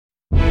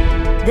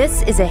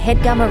This is a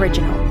HeadGum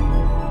original.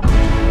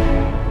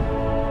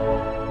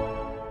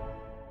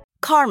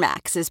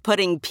 CarMax is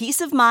putting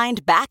peace of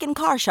mind back in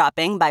car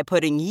shopping by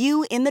putting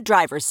you in the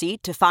driver's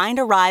seat to find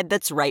a ride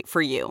that's right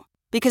for you.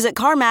 Because at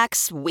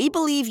CarMax, we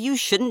believe you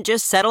shouldn't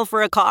just settle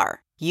for a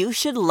car. You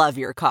should love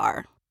your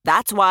car.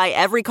 That's why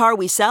every car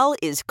we sell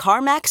is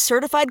CarMax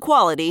certified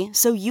quality,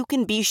 so you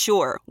can be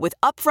sure with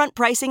upfront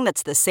pricing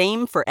that's the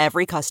same for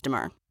every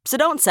customer. So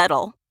don't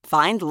settle.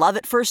 Find love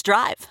at first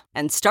drive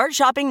and start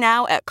shopping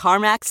now at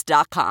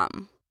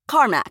CarMax.com.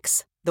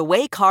 CarMax, the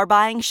way car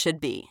buying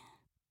should be.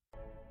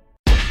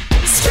 To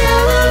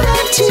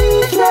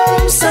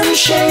throw some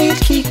shade,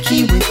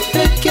 Kiki with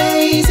the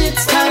gaze.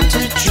 It's time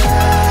to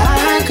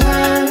drag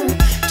her.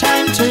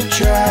 Time to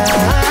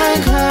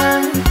drag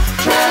her.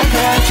 Drag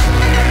her.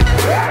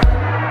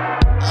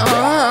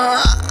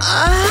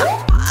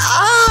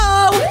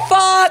 Oh,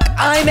 fuck!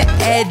 I'm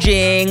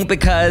edging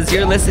because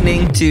you're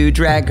listening to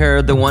Drag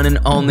Her, the one and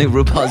only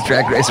RuPaul's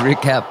Drag Race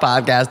Recap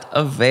podcast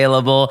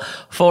available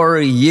for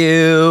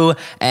you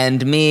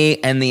and me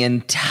and the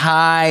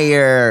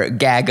entire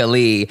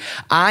Gaggalee.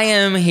 I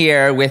am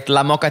here with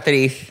La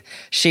Mocatriz.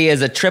 She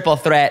is a triple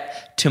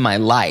threat to my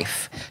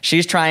life.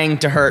 She's trying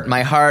to hurt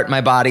my heart,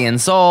 my body, and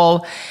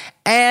soul,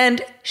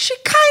 and she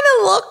kind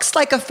of looks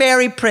like a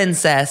fairy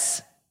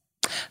princess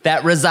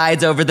that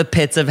resides over the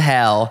pits of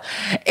hell.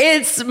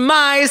 It's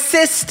my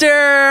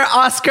sister,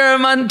 Oscar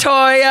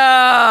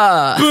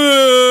Montoya. Boo!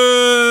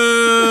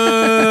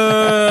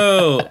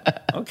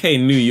 Okay,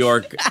 New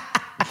York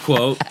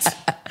quote.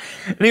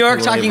 New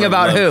York talking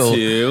about who?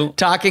 To.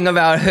 Talking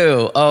about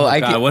who? Oh, I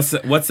God,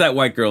 what's that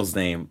white girl's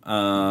name?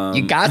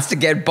 You got to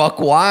get Buck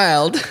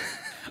Wild.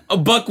 Oh,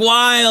 Buck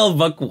Wild.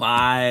 Buck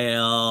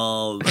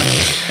Wild.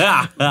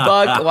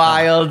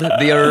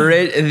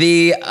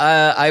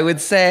 I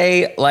would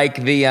say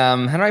like the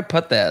how do I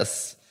put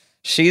this?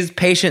 She's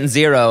patient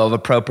zero of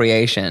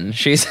appropriation.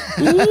 She's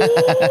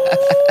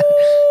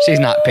she's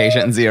not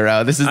patient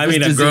zero. This is I this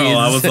mean, disease. a girl.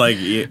 I was like,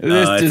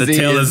 it's a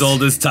tale as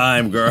old as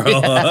time, girl.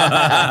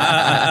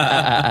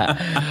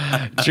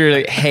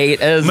 Truly,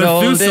 hate as Methuselah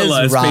old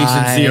as is patient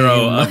rhyme.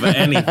 zero of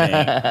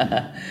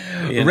anything.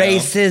 You know.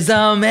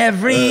 Racism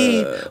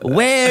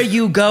everywhere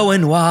you go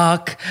and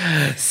walk.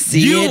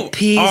 See it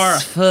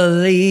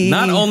peacefully.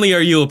 Not only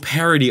are you a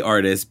parody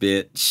artist,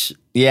 bitch.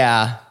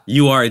 Yeah.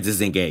 You are a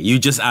disengaged. You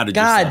just outed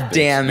yourself. God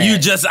damn it. You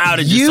just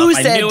outed yourself. You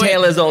said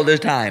tale as old as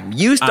time.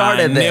 You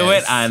started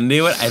this. I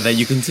knew it. And then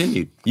you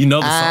continued. You know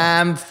the song.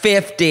 I'm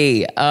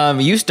 50.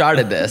 You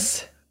started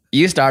this.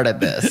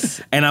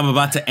 And I'm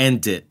about to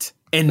end it.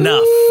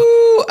 Enough.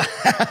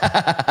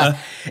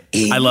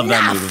 I love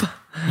that movie.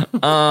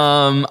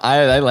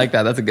 I like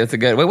that. That's a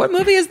good. Wait, what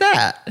movie is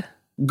that?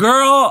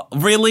 Girl,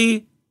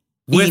 really?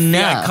 With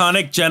Enough. the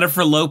iconic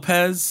Jennifer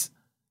Lopez?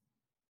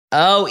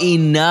 Oh,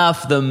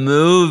 Enough, the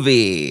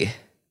movie.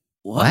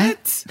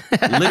 What?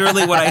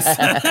 Literally what I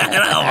said.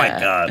 Oh my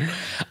God.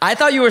 I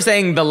thought you were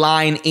saying the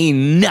line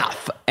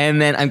enough.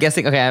 And then I'm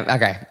guessing, okay. I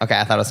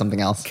thought it was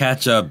something else.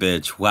 Catch up,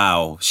 bitch.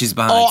 Wow. She's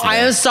behind Oh, today. I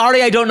am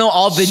sorry I don't know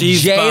all the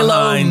She's J-Lo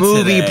behind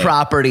movie today.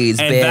 properties,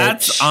 and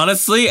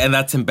bitch.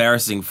 that's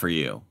embarrassing for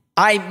you.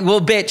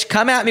 Bitch,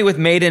 come at me with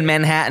Made in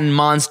Manhattan,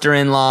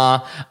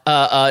 Monster-in-Law,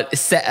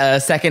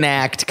 Second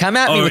Act. Come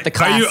at me with the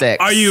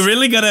classics. Are you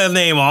really going to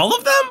name all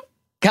of them?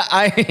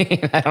 I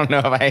mean, I don't know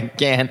if I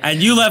can.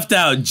 And you left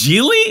out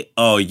Geely?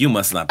 Oh, you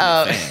must not be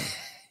a fan.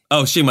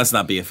 Oh, she must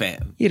not be a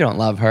fan. You don't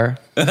love her.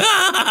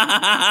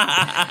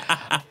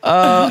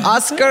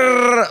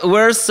 Oscar,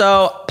 we're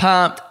so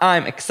pumped.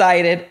 I'm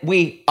excited.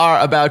 We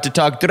are about to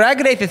talk Drag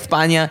Race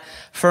España.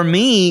 For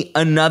me,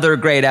 another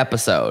great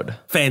episode.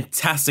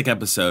 Fantastic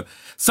episode.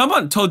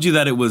 Someone told you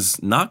that it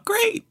was not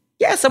great?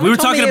 Yeah, we were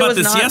told me talking it about was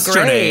this not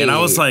yesterday, great. and I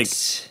was like,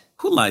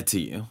 who lied to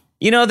you?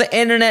 You know, the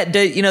internet,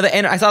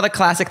 I saw the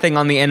classic thing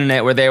on the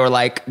internet where they were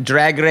like,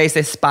 Drag Race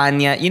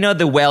España, you know,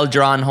 the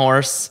well-drawn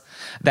horse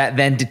that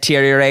then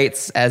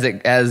deteriorates as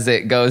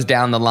it goes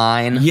down the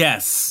line.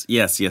 Yes.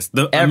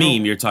 The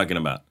meme you're talking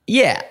about.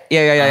 Yeah.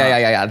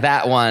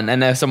 That one.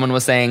 And then someone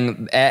was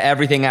saying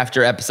everything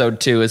after episode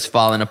 2 is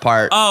falling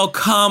apart. Oh,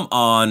 come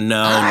on.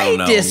 No. I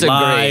disagree.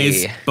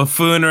 Lies,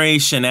 buffoonery,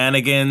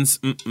 shenanigans.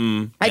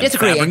 I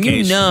disagree. And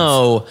you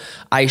know,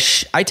 I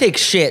take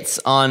shits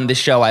on the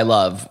show I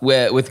love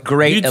with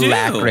great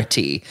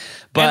alacrity.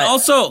 But and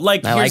also,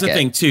 like, here's the it.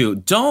 thing,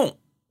 too.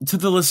 To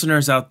the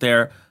listeners out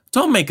there,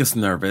 don't make us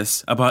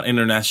nervous about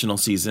international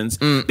seasons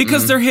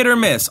because they're hit or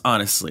miss,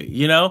 honestly,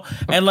 you know?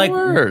 And like,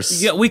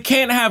 we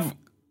can't have,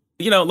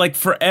 like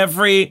for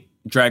every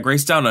Drag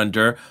Race Down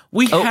Under,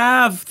 we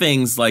have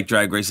things like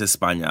Drag Race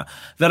España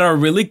that are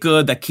really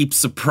good, that keep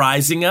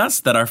surprising us,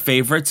 that our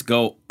favorites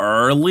go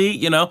early,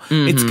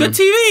 It's good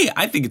TV.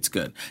 I think it's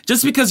good.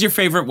 Just because your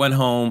favorite went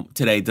home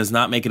today does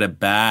not make it a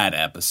bad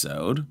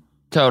episode.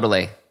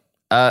 Totally.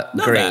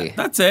 Agree.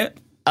 That's it.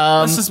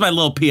 That's just my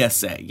little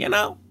PSA,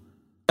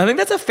 I think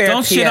that's a fair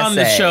Don't PSA. shit on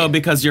the show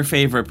because your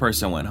favorite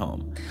person went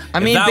home. I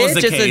mean,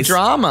 bitch, it's a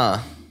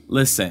drama.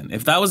 Listen,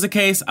 if that was the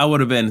case, I would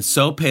have been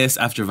so pissed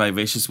after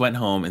Vivacious went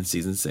home in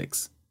season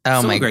 6. Oh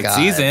Still my a great God.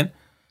 season.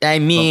 I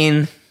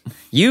mean,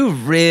 you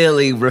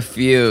really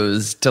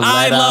refuse to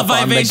let up on the gas. I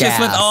love Vivacious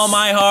with all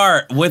my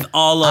heart. With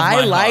all of my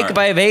heart. I like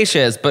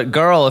Vivacious, but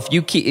girl, if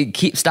you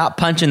keep stop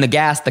punching the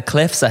gas, the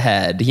cliff's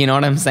ahead. You know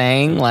what I'm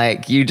saying?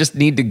 Like, you just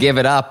need to give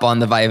it up on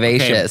the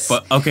Vivacious.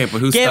 Okay,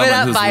 but who's Give it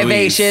up, who's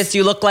Vivacious. Louise?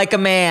 You look like a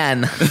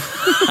man.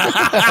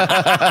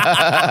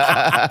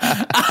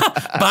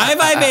 Bye,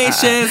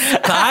 Vivacious.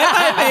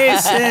 Bye,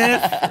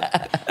 Vivacious.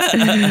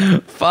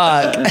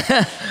 Fuck.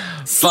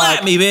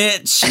 Slap me,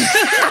 bitch.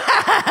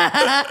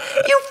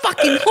 You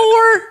fucking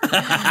whore.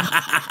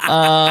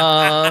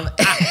 Oh,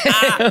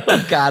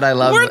 God, I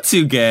love it. We're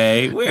too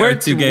gay. We're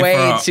too gay way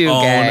for our too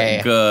own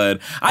gay.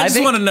 good. I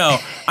just want to know,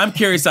 I'm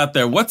curious out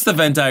there, what's the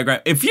Venn diagram?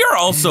 If you're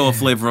also a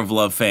Flavor of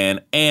Love fan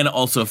and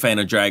also a fan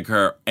of Drag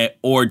Her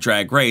or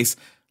Drag Race,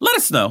 let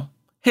us know.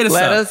 Hit us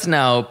up. Let us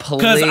know, please.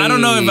 Because I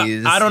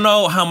don't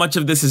know how much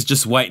of this is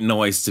just white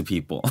noise to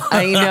people.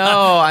 I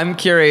know. I'm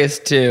curious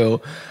too.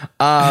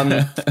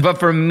 But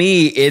for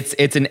me,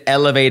 it's an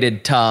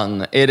elevated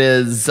tongue. It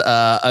is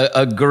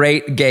a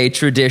great gay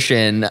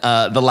tradition,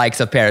 the likes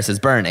of Paris is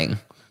Burning.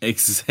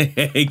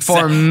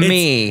 For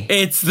me.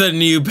 It's the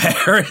new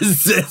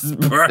Paris is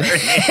Burning.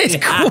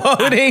 It's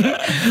quoting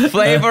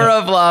Flavor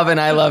of Love and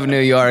I Love New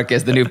York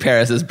as the new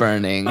Paris is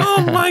Burning.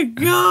 Oh my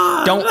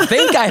God. Don't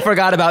think I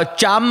forgot about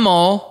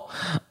Chamo.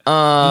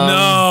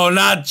 No,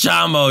 not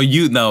Chamo.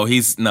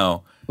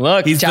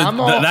 Look, he's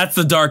Chamo. That's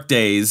the dark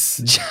days.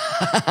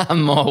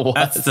 Chamo.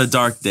 That's the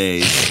dark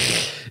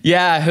days.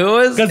 Yeah,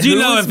 because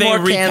if they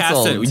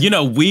recast it,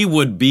 we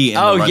would be in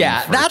the running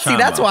for Chamo.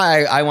 That's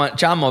why I want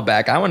Chamo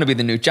back. I want to be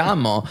the new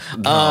Chamo.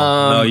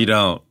 No, you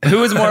don't.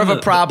 Who is more of a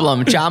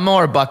problem, Chamo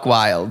or Buck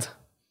Wild?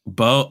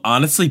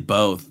 Honestly,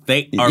 both.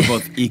 They are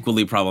both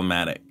equally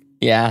problematic.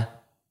 Yeah.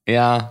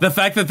 Yeah. The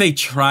fact that they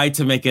tried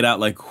to make it out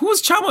like,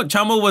 who's Chamo?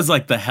 Chamo was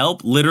like the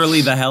help,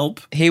 literally the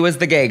help. He was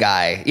the gay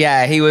guy.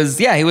 Yeah, he was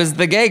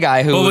the gay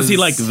guy who was he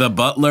like the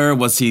butler?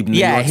 Was he New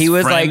York's he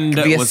was friend?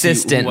 like the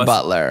assistant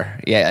butler.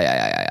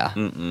 Yeah.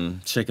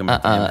 Shake him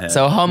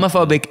So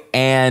homophobic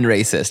and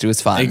racist. It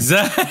was fun.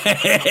 Exactly.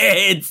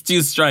 It's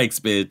 2 strikes,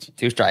 bitch.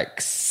 2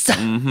 strikes.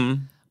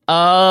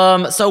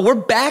 Mm-hmm. So we're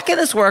back in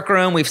this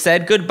workroom. We've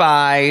said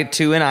goodbye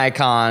to an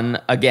icon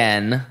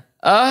again.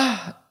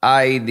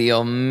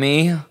 Ideal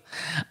me.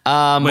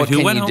 Wait,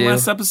 who went home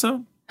last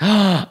episode?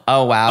 Oh,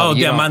 wow. Oh,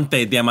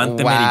 Diamante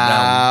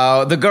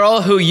Wow. The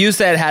girl who you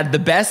said had the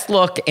best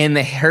look in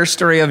the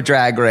history of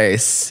Drag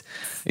Race.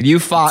 You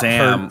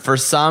fought for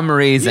some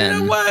reason. You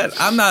know what?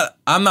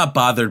 I'm not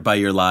bothered by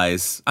your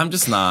lies. I'm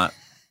just not.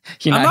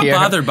 I'm not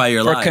bothered by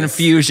your lies. For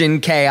confusion,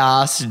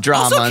 chaos,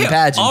 drama, and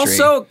pageantry.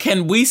 Also,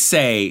 can we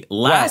say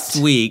last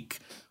week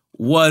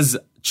was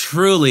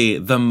truly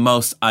the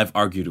most I've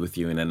argued with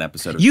you in an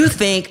episode of Drag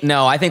Race.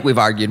 No, I think we've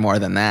argued more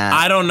than that.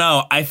 I don't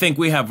know. I think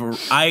we have,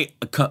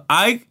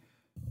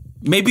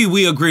 maybe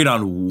we agreed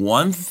on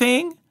one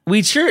thing.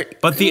 We sure.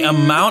 But the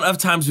amount of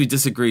times we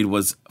disagreed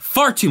was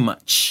far too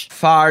much.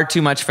 Far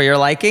too much for your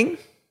liking?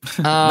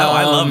 No,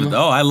 I love it.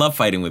 Oh, I love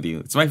fighting with you.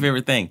 It's my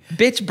favorite thing.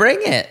 Bitch,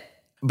 bring it.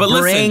 But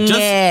listen,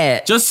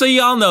 just so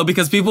y'all know,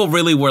 because people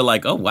really were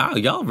like, oh, wow,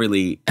 y'all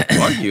really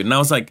argued. And I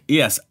was like,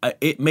 yes,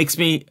 it makes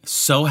me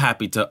so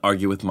happy to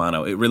argue with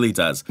Mano. It really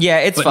does. Yeah,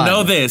 it's fun.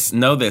 But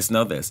know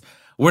this.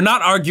 We're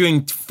not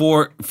arguing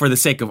for the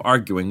sake of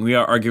arguing. We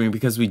are arguing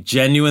because we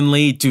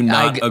genuinely do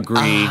not agree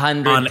 100%. on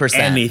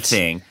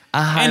anything. 100%.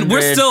 And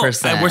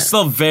we're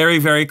still very,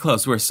 very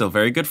close. We're still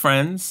very good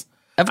friends.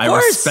 Of course. I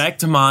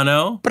respect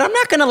Mano. But I'm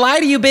not going to lie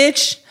to you,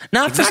 bitch.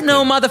 Not for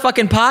no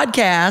motherfucking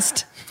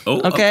podcast. Oh,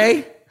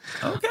 okay.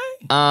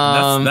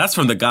 That's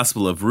from the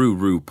Gospel of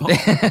Rue Paul.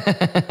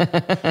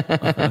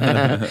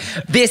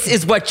 This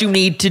is what you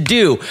need to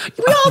do.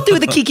 We all do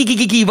the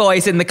kiki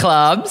voice in the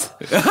clubs.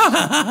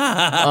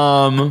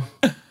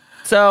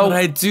 But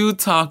I do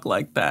talk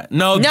like that.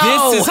 No,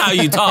 this is how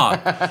you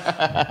talk.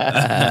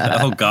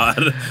 Oh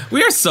God,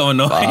 we are so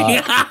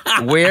annoying.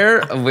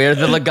 We're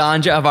the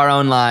Laganja of our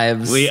own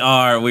lives. We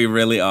are. We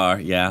really are.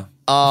 Yeah.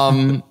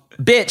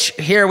 Bitch,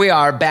 here we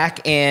are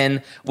back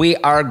in. We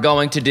are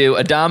going to do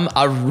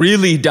a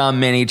really dumb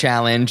mini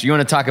challenge. You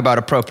want to talk about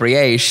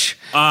appropriation?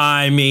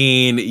 I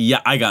mean,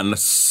 yeah, I got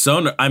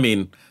so. I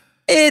mean,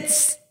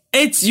 it's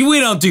we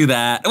don't do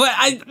that.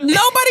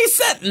 Nobody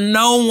said.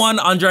 No one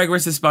on Drag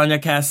Race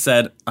España cast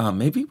said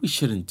maybe we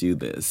shouldn't do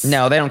this.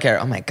 No, they don't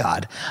care. Oh my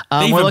God,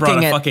 they even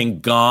brought a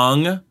fucking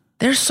gong.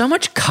 There's so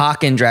much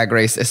cock in Drag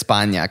Race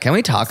España. Can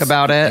we talk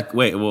about it?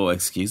 Wait, well,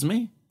 excuse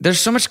me? There's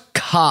so much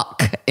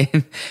cock. I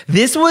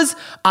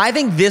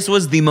think this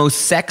was the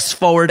most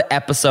sex-forward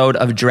episode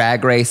of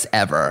Drag Race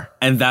ever.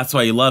 And that's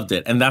why you loved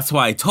it. And that's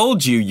why I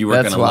told you were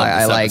going to love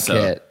this episode.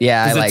 I liked it.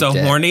 Yeah, I liked it. Because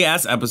it's a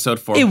horny-ass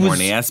episode for a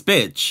horny-ass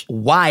bitch.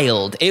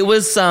 Wild. It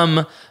was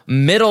some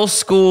middle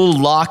school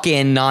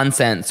lock-in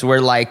nonsense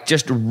where like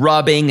just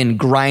rubbing and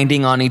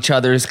grinding on each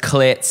other's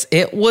clits.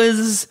 It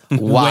was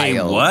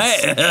wild. Wait,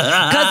 what?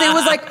 Because it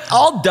was like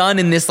all done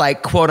in this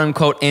like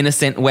quote-unquote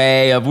innocent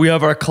way of we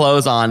have our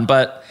clothes on,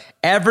 but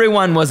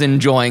everyone was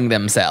enjoying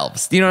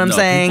themselves. Do you know what I'm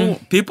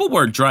saying? People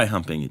were dry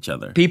humping each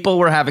other. People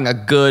were having a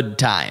good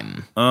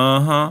time.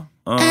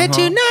 And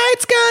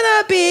tonight's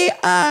gonna be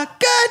a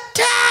good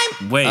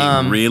time.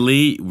 Wait,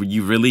 really?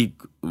 You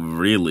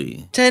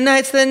really?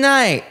 Tonight's the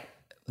night.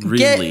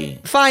 Really?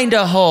 Find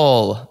a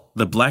hole.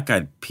 The Black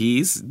Eyed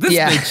Peas? This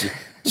bitch,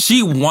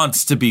 she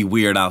wants to be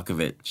Weird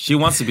Alkovich. She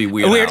wants to be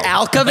Weird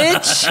Al.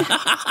 Alkovich?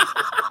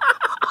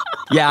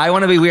 Yeah, I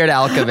want to be Weird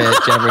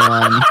Alkovich,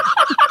 everyone.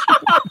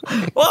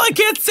 Well, I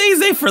can't say his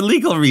name for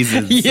legal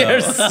reasons.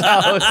 You're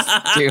so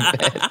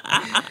stupid.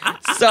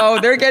 So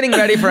they're getting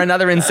ready for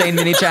another insane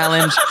mini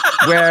challenge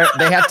where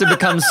they have to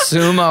become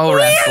sumo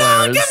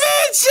wrestlers.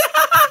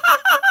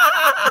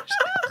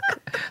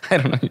 I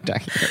don't know what you're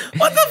talking about.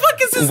 What the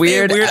fuck is his name?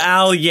 Weird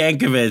Al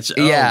Yankovic.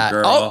 Oh, yeah.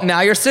 girl. Oh,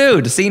 now you're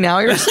sued. See, now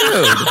you're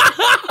sued.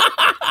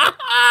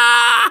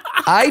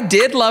 I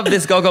did love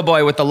this go-go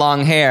boy with the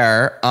long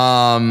hair.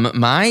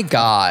 My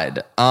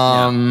God.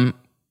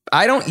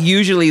 I don't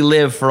usually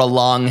live for a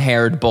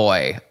long-haired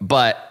boy,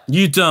 but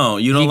you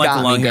don't like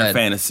the long hair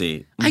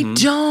fantasy. I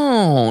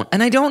don't,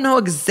 and I don't know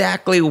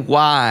exactly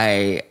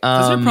why.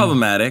 Because they're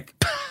problematic.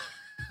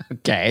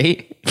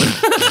 Okay.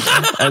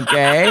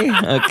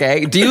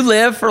 Okay. Do you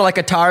live for like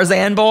a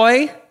Tarzan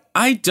boy?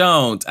 I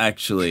don't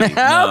actually.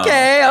 No.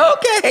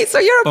 Okay. So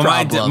you're a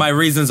problem. My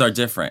reasons are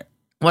different.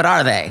 What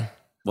are they?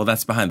 Well,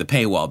 that's behind the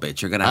paywall,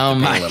 bitch. You're gonna have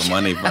to pay a little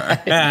money for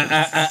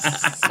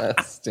it. So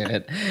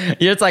stupid.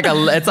 It's like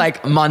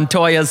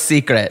Montoya's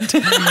secret.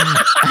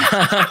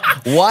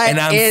 What and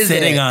I'm is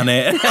sitting it? on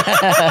it.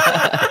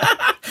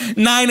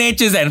 9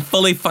 inches and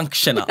fully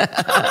functional.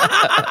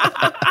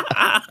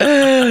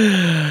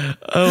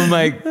 Oh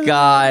my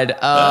God.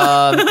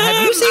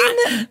 Have you seen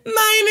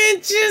 9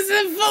 inches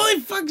and fully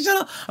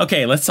functional?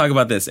 Okay, let's talk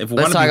about this. If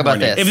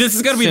this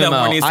is gonna be the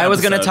horniest I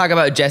was gonna episode. talk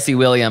about Jesse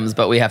Williams,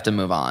 but we have to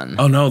move on.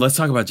 Oh no, let's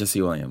talk about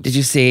Jesse Williams. Did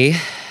you see?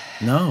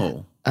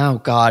 No. Oh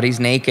God, he's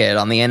naked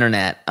on the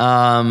internet.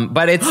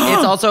 But it's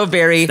also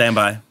very Stand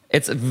by.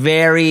 It's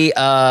very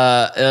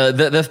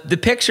the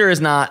picture is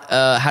not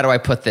how do I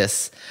put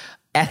this?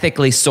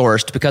 Ethically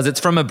sourced, because it's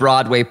from a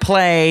Broadway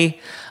play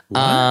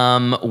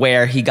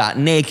where he got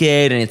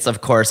naked, and it's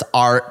of course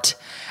art.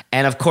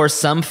 And of course,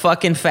 some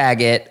fucking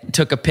faggot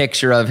took a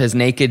picture of his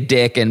naked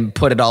dick and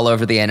put it all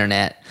over the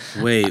internet.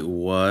 Wait,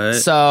 what?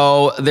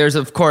 So there's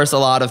of course a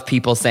lot of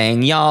people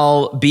saying,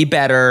 y'all be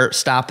better,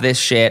 stop this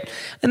shit.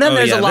 And then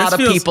there's a lot of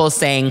people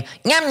saying,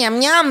 yum,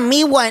 yum, yum,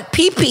 me want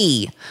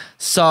pee-pee.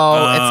 So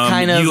it's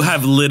kind of... You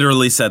have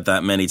literally said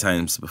that many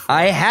times before.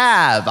 I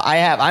have. I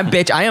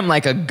am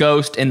like a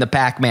ghost in the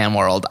Pac-Man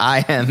world.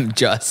 I am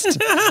just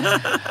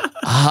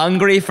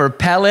hungry for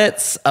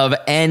pellets of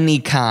any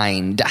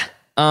kind.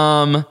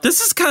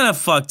 This is kind of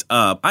fucked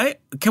up.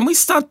 Can we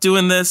stop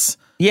doing this?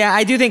 Yeah,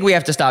 I do think we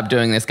have to stop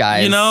doing this,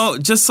 guys. You know,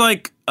 just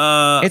like...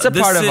 it's a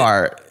part of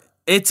art.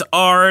 It's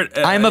art.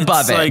 I'm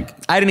above it.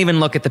 I didn't even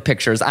look at the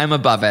pictures. I'm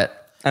above it.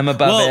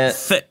 It.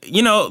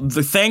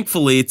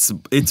 Thankfully, it's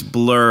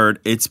blurred.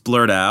 It's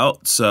blurred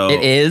out. So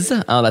it is.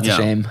 Oh, that's a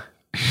shame.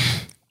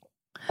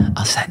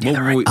 I'll send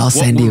you I'll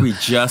send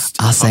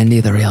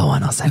you the real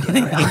one. I'll send you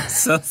the real one.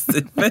 So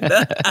stupid.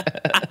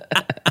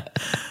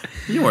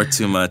 You are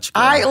too much.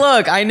 Girl.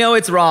 I know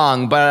it's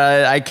wrong,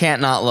 but I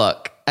can't not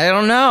look. I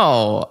don't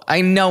know.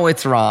 I know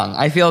it's wrong.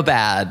 I feel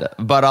bad,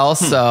 but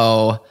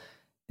also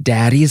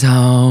daddy's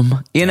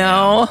home, you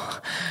know?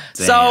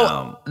 Damn.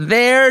 So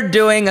they're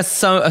doing a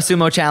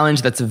sumo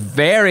challenge that's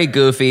very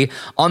goofy.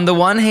 On the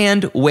one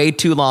hand, way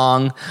too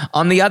long.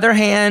 On the other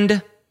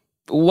hand,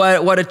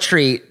 what a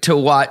treat to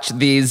watch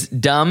these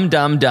dumb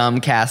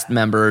cast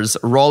members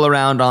roll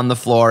around on the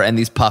floor in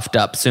these puffed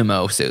up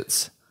sumo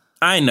suits.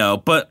 I know,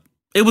 but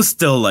it was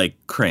still like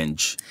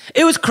cringe.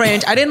 It was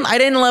cringe. I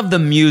didn't love the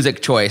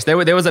music choice. There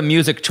was a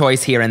music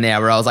choice here and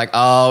there where I was like,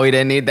 oh, we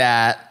didn't need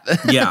that.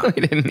 Yeah. We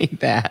didn't need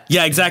that.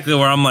 Yeah, exactly.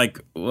 Where I'm like,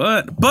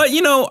 what? But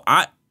you know,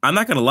 I'm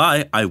not gonna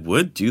lie. I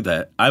would do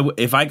that.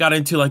 If I got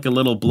into like a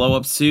little blow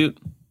up suit,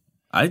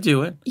 I'd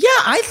do it. Yeah,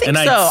 I think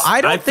so.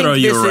 I don't think throw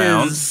this you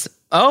around. is.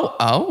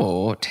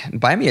 Oh,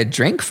 buy me a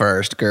drink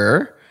first,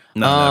 Gur.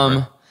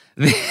 No,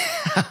 never.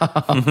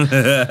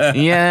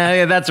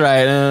 Yeah, that's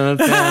right.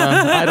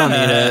 I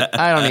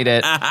don't need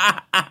it.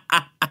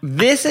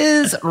 This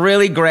is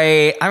really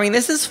great. I mean,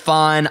 this is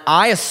fun.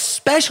 I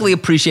especially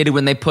appreciated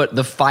when they put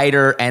the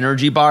fighter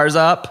energy bars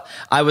up.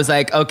 I was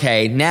like,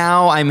 okay,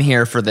 now I'm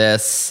here for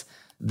this.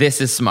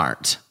 This is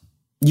smart.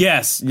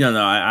 Yes. No,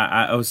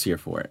 I was here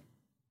for it.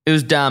 It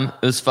was dumb.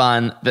 It was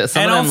fun.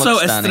 Some and of them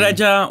also stunning.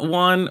 Estrella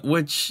one,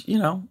 which, you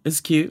know,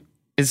 is cute.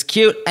 Is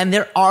cute. And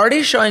they're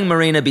already showing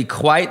Marina be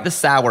quite the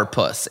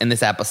sourpuss in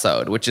this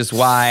episode, which is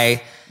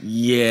why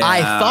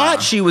I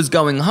thought she was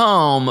going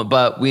home,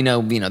 but we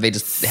know, they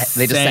just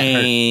sent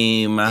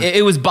her.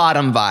 It was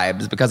bottom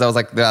vibes because I was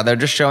like, they're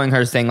just showing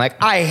her saying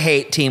like, I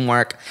hate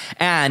teamwork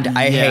and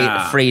I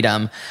hate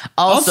freedom.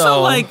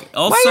 Also, why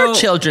are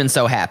children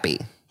so happy?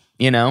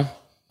 You know?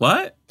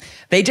 What?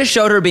 They just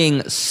showed her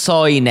being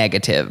soy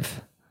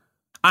negative.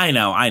 I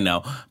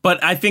know.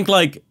 But I think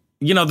like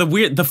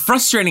the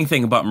frustrating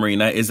thing about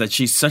Marina is that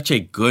she's such a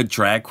good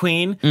drag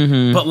queen,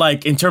 but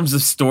like in terms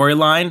of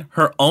storyline,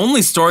 her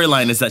only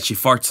storyline is that she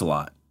farts a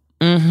lot.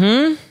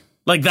 Mm-hmm.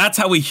 Like that's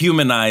how we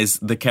humanize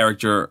the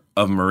character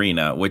of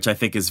Marina, which I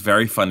think is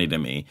very funny to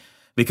me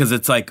because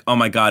it's like, oh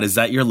my God, is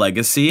that your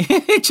legacy?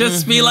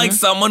 Just be like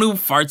someone who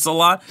farts a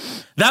lot.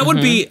 That would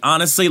be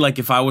honestly like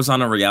if I was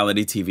on a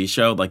reality TV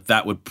show, like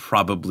that would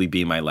probably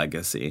be my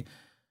legacy.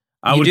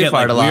 I would get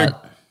fart a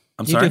lot.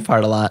 I'm sorry? You do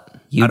fart a lot.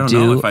 I don't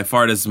know if I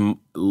fart as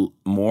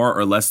more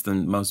or less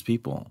than most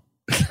people.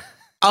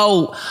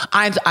 Oh,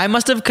 I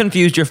must have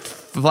confused your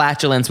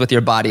flatulence with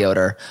your body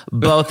odor.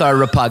 Both are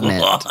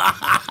repugnant.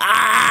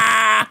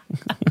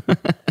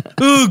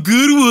 Oh,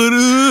 good one.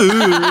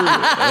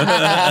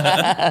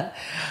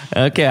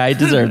 Okay, I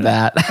deserve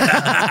that.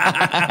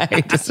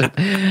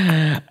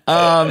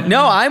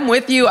 No, I'm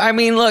with you. I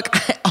mean, look,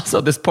 also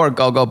this poor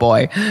go-go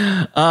boy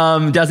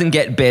doesn't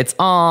get bits.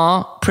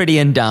 Aw, pretty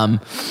and dumb.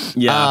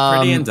 Yeah,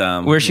 pretty and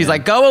dumb. Where she's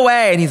like, go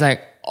away. And he's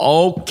like,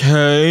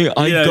 okay,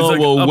 I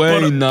go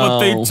away now. But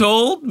they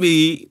told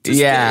me to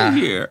stay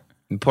here.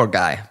 Poor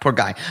guy.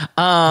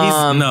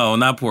 No,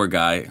 not poor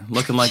guy.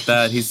 Looking like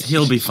that,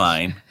 he'll be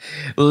fine.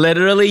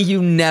 Literally,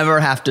 you never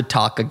have to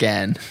talk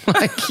again.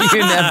 Like you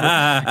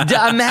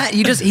never. Matt,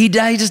 he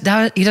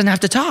doesn't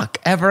have to talk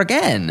ever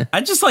again.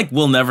 I just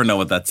we'll never know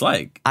what that's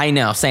like. I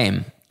know,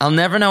 same. I'll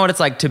never know what it's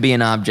like to be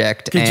an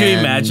object. Could you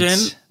imagine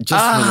just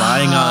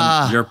relying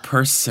on your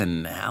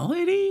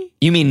personality?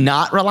 You mean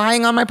not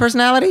relying on my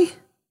personality?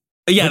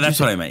 Yeah, that's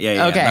what I meant.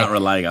 Yeah, okay. Not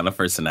relying on a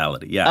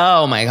personality. Yeah.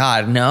 Oh my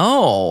God,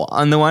 no.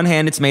 On the one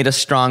hand, it's made us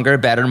stronger,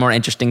 better, more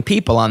interesting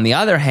people. On the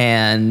other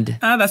hand...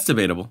 that's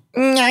debatable.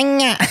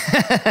 That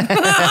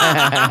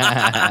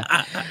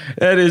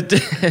is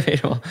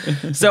debatable.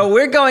 So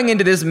we're going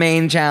into this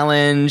main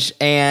challenge,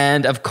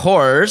 and of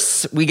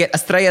course, we get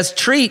Estrella's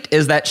treat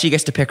is that she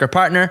gets to pick her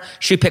partner.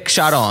 She picks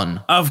Sharon.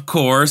 Of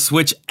course,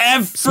 which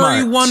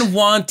everyone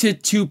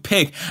wanted to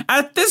pick.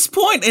 At this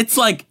point, it's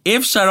like,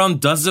 if Sharon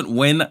doesn't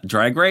win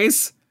Drag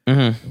Race,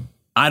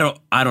 I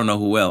don't know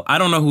who will. I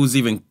don't know who's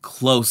even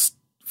close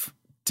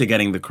to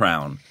getting the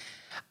crown.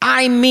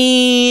 I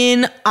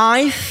mean,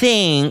 I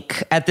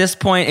think at this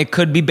point it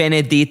could be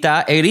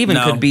Benedita. It even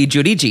could be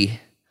Giudice.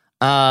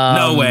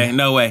 No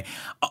way.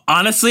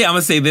 Honestly, I'm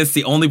going to say this.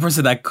 The only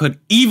person that could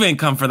even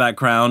come for that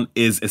crown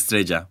is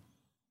Estrella.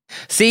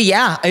 See,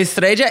 yeah,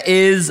 Estrella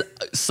is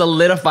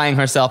solidifying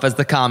herself as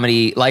the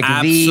comedy,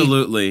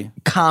 absolutely.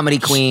 The comedy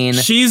queen.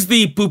 She's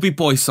the Poupie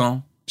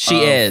Poisson. She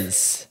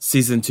is.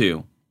 Season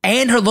 2.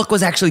 And her look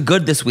was actually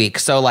good this week.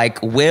 So,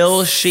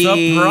 will she...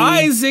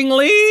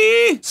 Surprisingly.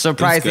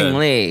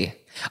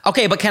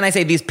 Okay, but can I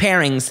say these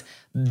pairings,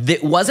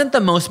 it wasn't the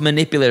most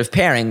manipulative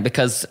pairing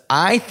because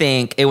I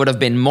think it would have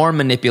been more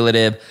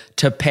manipulative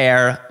to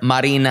pair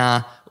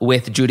Marina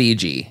with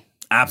Giudice.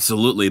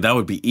 Absolutely. That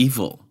would be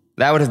evil.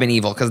 That would have been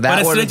evil because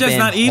that would have been Estrella's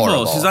not evil.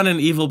 Horrible. She's not an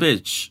evil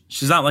bitch.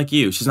 She's not like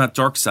you. She's not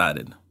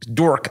dork-sided.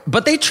 Dork.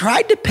 But they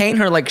tried to paint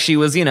her like she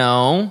was,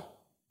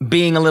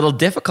 being a little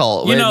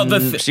difficult.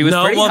 She was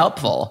pretty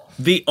helpful.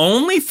 The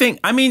only thing,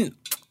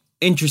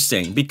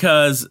 interesting,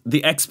 because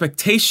the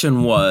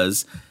expectation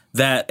was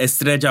that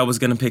Estrella was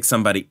going to pick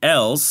somebody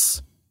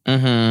else,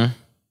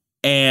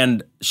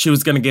 and she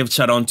was going to give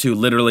Sharon to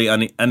literally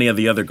any of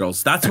the other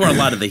girls. That's where a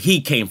lot of the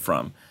heat came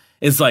from.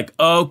 It's like,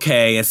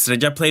 okay,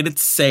 Estrella played it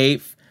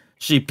safe.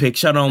 She picked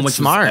Sharon, which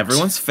was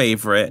everyone's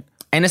favorite.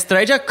 And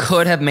Estrella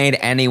could have made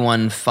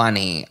anyone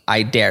funny,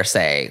 I dare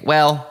say.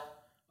 Well...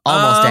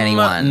 Almost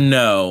anyone.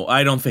 No,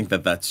 I don't think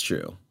that that's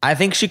true. I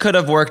think she could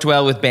have worked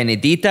well with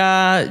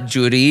Benedita,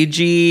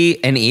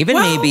 Giudice, and even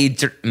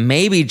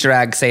maybe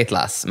Drag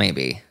Seitlas,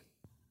 maybe.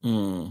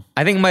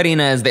 I think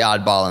Marina is the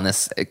oddball in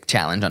this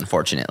challenge,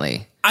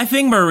 unfortunately. I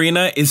think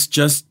Marina is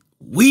just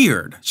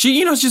weird.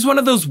 She's one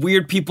of those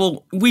weird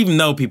people. We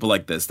know people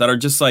like this that are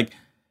just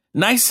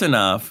nice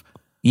enough,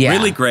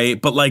 really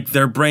great, but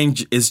their brain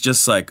is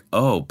just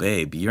oh,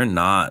 babe, you're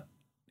not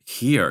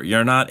here.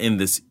 You're not in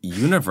this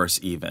universe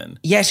even.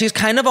 Yeah, she's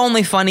kind of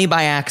only funny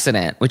by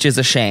accident, which is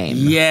a shame.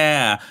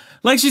 Yeah.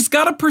 She's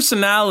got a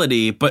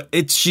personality, but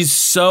she's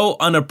so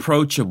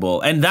unapproachable.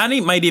 And that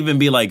might even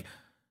be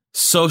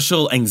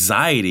social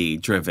anxiety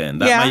driven.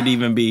 That might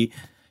even be,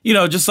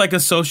 just a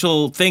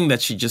social thing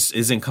that she just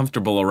isn't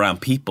comfortable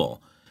around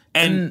people.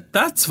 And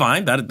that's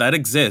fine. That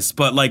exists.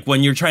 But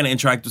when you're trying to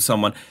interact with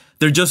someone,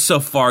 they're just so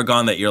far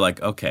gone that you're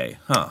okay,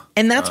 huh?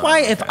 And that's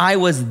why if I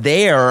was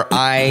there,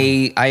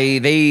 I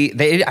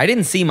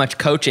didn't see much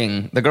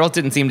coaching. The girls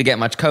didn't seem to get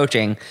much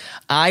coaching.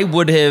 I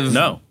would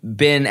have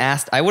been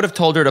asked. I would have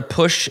told her to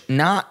push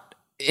not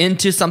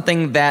into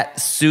something that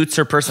suits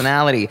her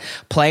personality.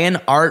 Play an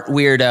art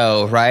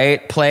weirdo,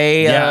 right?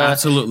 Play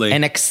absolutely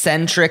an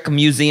eccentric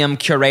museum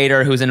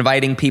curator who's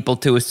inviting people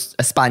to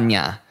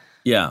España.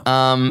 Yeah.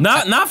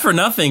 Not for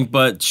nothing,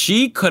 but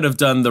she could have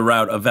done the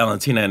route of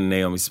Valentina and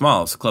Naomi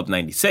Smalls, Club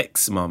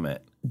 96 moment.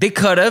 They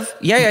could have.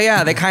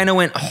 Yeah. They kind of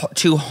went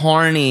too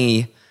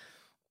horny.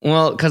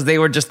 Well, because they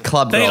were just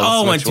club girls. They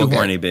all went too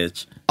horny,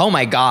 bitch. Oh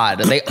my God.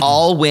 They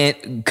all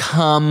went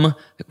come,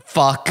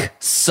 fuck,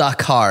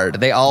 suck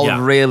hard. They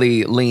all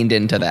really leaned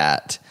into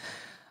that.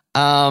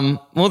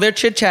 Well, they're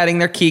chit-chatting,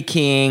 they're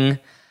kikiing.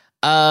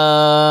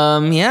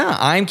 Yeah,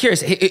 I'm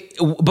curious.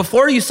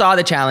 Before you saw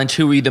the challenge,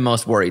 who were you the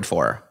most worried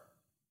for?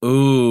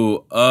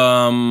 Ooh,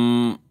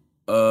 who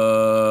am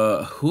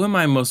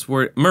I most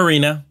worried?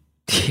 Marina.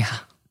 Yeah.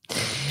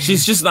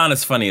 She's just not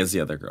as funny as the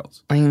other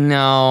girls. I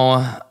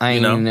know.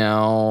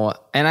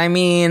 And I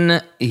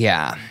mean,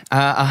 yeah,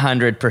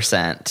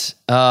 100%.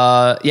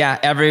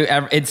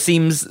 Yeah, it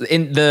seems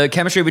in the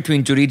chemistry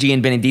between Jurigi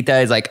and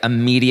Benedita is like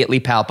immediately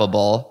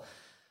palpable.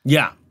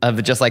 Yeah.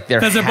 Of just like they're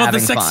both the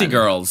sexy fun.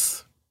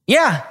 Girls.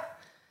 Yeah.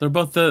 They're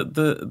both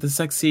the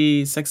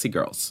sexy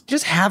girls.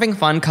 Just having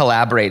fun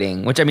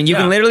collaborating, which I mean, you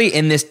can literally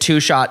in this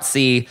 2-shot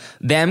see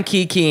them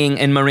kikiing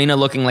and Marina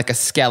looking like a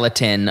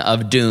skeleton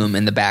of doom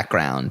in the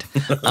background.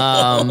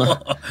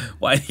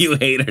 Why do you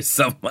hate her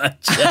so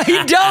much?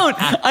 I don't.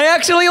 I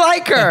actually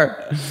like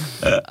her.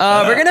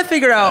 We're going to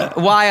figure out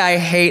why I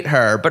hate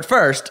her. But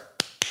first.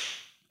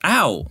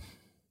 Ow.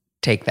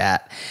 Take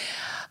that.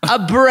 A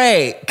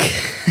break.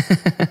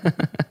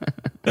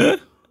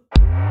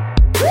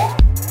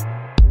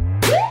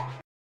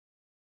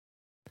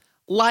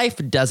 Life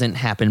doesn't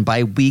happen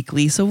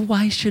bi-weekly, so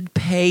why should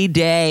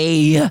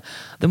payday?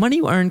 The money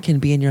you earn can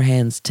be in your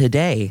hands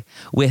today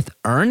with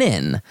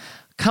Earnin.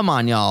 Come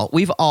on, y'all.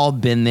 We've all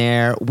been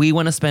there. We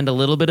want to spend a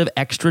little bit of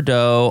extra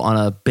dough on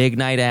a big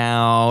night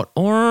out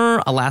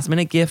or a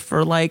last-minute gift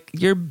for, like,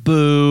 your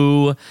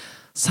boo.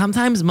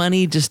 Sometimes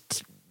money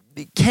just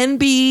can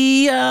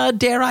be,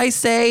 dare I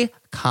say,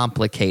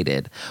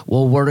 complicated.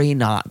 Well, worry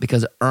not,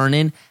 because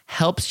Earnin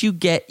helps you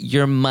get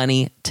your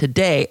money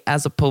today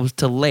as opposed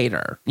to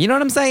later. You know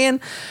what I'm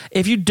saying?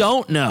 If you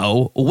don't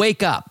know,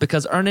 wake up,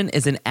 because Earnin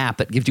is an app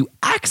that gives you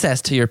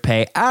access to your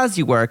pay as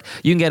you work.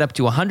 You can get up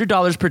to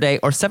 $100 per day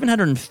or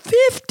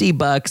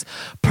 $750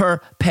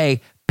 per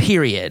pay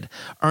period.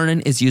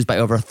 Earnin is used by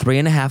over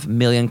 3.5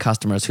 million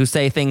customers who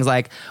say things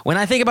like, when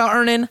I think about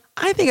Earnin,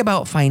 I think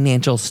about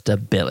financial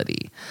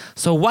stability.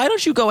 So why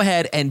don't you go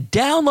ahead and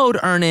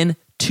download Earnin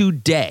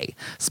today,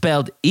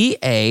 spelled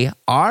EARNIN,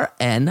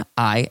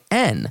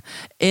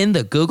 in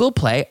the Google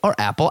Play or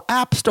Apple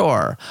App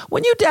Store.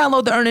 When you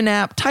download the Earnin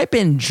app, type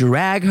in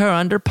Drag Her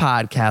Under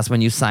Podcast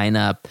when you sign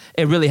up.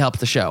 It really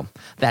helps the show.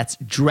 That's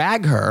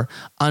Drag Her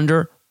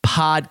Under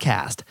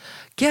Podcast.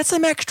 Get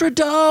some extra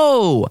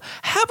dough.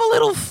 Have a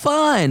little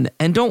fun.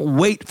 And don't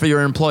wait for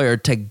your employer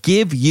to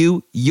give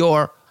you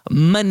your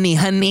money,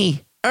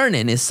 honey.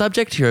 Earnin is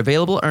subject to your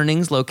available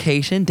earnings,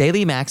 location,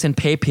 daily max, and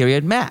pay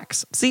period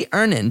max. See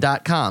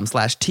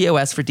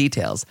earnin.com/TOS for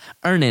details.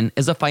 Earnin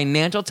is a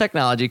financial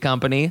technology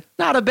company,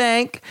 not a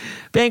bank.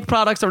 Bank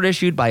products are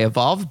issued by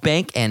Evolve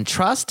Bank and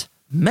Trust,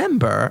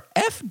 member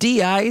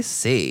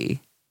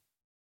FDIC.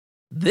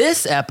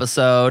 This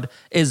episode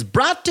is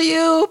brought to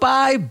you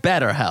by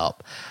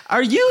BetterHelp.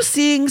 Are you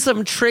seeing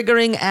some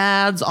triggering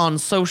ads on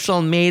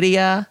social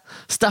media?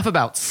 Stuff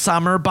about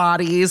summer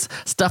bodies,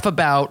 stuff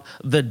about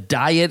the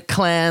diet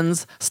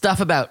cleanse, stuff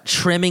about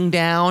trimming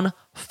down.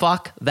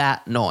 Fuck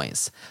that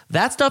noise.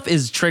 That stuff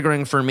is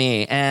triggering for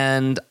me,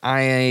 and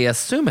I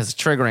assume it's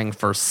triggering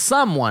for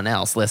someone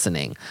else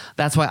listening.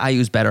 That's why I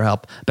use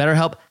BetterHelp.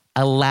 BetterHelp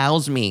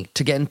allows me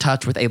to get in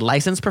touch with a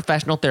licensed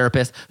professional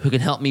therapist who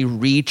can help me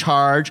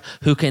recharge,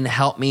 who can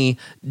help me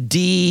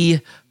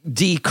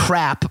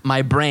decrap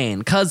my brain,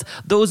 because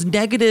those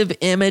negative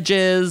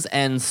images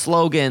and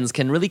slogans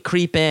can really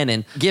creep in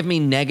and give me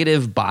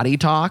negative body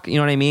talk. You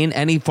know what I mean?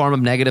 Any form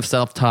of negative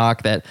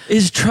self-talk that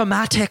is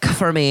traumatic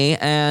for me.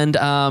 And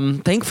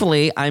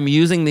thankfully, I'm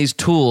using these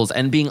tools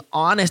and being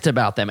honest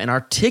about them and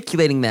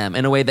articulating them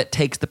in a way that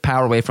takes the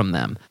power away from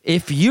them.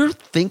 If you're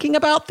thinking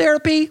about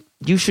therapy,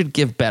 you should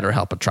give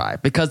BetterHelp a try,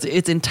 because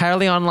it's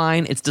entirely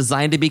online. It's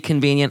designed to be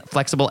convenient,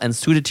 flexible, and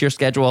suited to your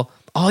schedule.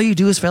 All you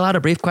do is fill out a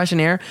brief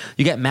questionnaire.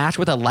 You get matched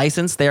with a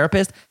licensed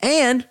therapist,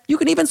 and you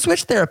can even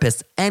switch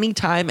therapists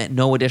anytime at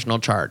no additional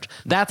charge.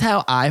 That's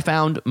how I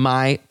found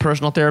my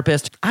personal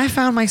therapist. I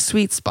found my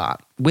sweet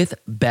spot with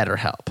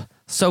BetterHelp.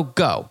 So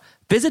go.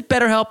 Visit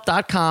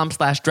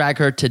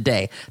BetterHelp.com/dragher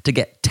today to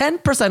get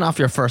 10% off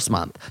your first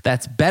month.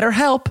 That's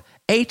BetterHelp,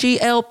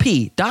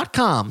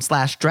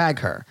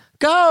 HELP.com/dragher.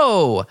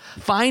 Go!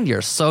 Find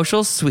your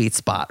social sweet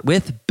spot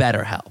with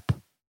BetterHelp.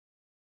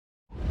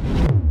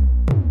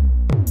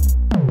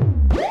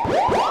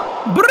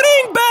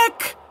 Bring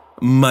back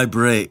my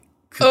break.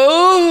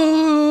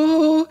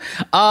 Oh,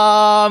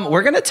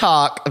 we're gonna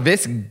talk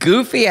this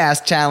goofy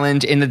ass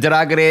challenge in the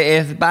Drag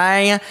Race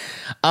España.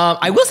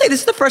 I will say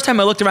this is the first time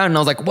I looked around and I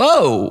was like,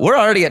 "Whoa, we're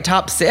already at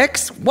top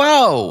 6."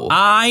 Whoa!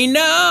 I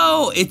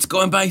know, it's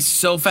going by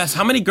so fast.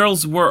 How many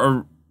girls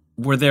were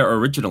there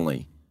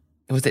originally?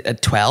 Was it a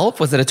 12?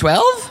 Was it a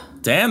 12?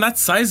 Damn,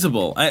 that's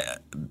sizable.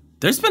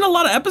 There's been a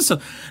lot of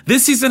episodes.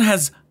 This season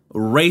has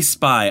raced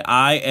by.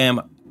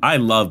 I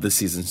love this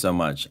season so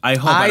much. I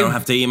hope I don't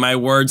have to eat my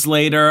words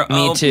later.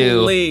 Me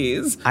too.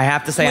 Please. I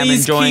have to say, I'm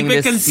enjoying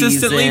this season. Keep it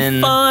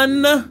consistently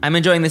fun. I'm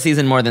enjoying the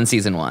season more than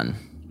season 1.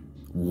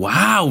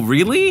 Wow,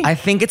 really? I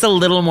think it's a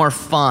little more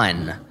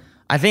fun.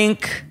 I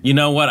think... You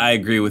know what? I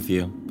agree with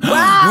you.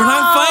 Wow! We're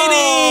not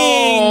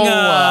fighting!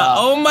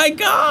 Oh my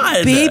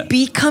God!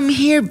 Baby, come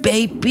here,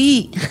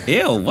 baby.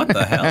 Ew, what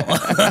the hell?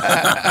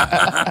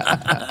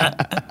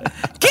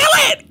 Kill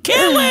it!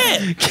 Kill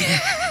it!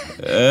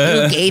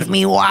 You gave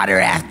me water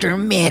after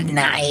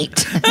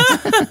midnight.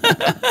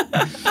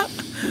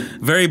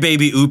 Very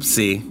baby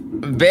oopsie.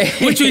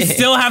 Which we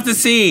still have to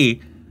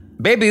see.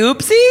 Baby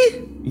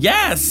oopsie?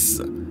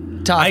 Yes.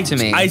 Talk to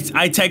me. I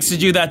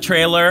texted you that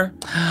trailer.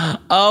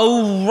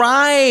 Oh,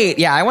 right.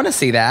 Yeah, I want to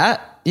see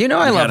that. You know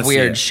I love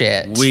weird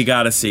shit. We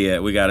gotta see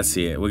it. We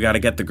gotta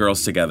get the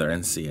girls together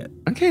and see it.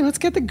 Okay, let's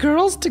get the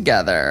girls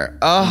together.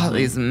 Oh,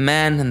 these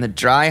men and the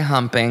dry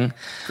humping.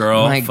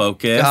 Girl, My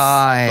focus.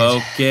 God.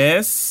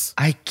 Focus.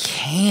 I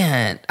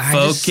can't.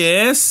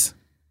 Focus.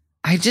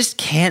 I just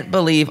can't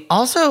believe.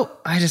 Also,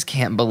 I just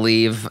can't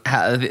believe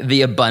how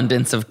the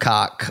abundance of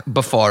cock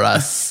before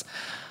us.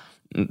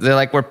 They're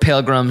like we're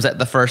pilgrims at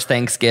the first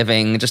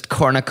Thanksgiving, just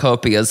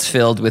cornucopias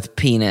filled with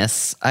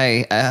penis.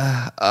 You're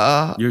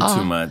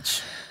too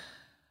much.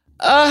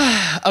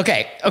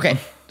 Okay.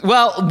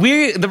 Well,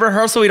 the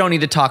rehearsal we don't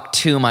need to talk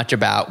too much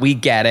about. We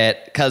get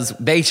it because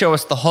they show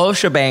us the whole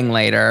shebang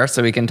later,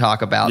 so we can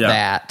talk about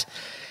that.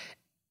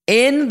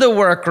 In the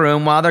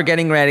workroom, while they're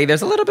getting ready,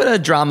 there's a little bit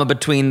of drama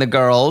between the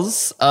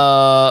girls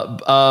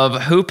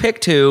of who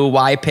picked who,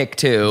 why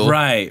picked who.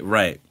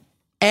 Right.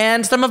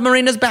 And some of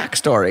Marina's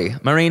backstory.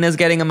 Marina's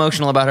getting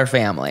emotional about her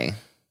family.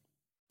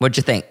 What'd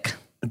you think?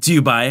 Do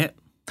you buy it?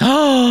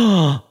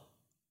 Oh,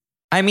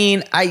 I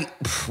mean,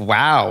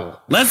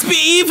 wow. Let's be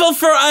evil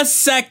for a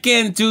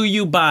second. Do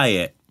you buy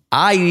it?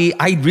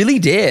 I really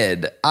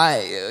did.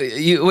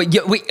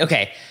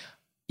 Okay.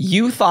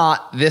 You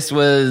thought this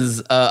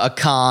was a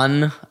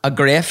con, a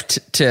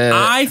grift to...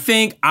 I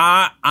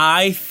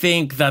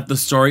think that the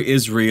story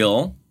is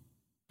real.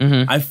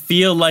 Mm-hmm. I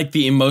feel like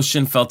the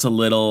emotion felt a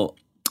little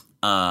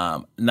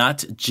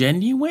not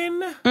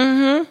genuine.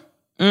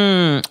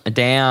 Mm-hmm.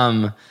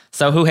 Damn.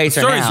 So who hates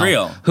her now? The story's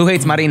real. Who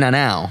hates Marina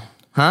now?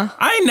 Huh?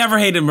 I never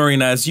hated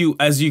Marina, as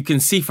you can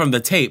see from the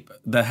tape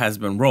that has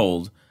been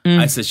rolled.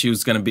 I said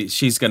she's gonna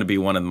be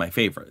one of my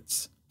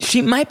favorites.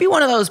 She might be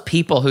one of those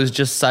people who's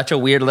just such a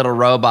weird little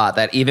robot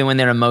that even when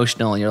they're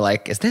emotional, you're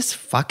like, is this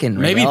fucking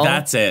real? Maybe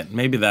that's it.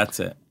 Maybe that's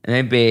it.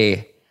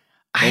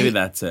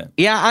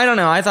 Yeah, I don't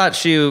know. I thought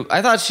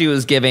she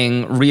was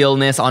giving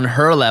realness on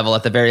her level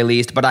at the very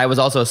least, but I was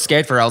also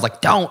scared for her. I was like,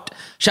 don't,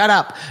 shut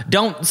up.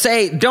 Don't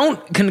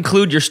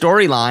conclude your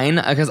storyline,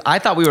 because I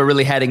thought we were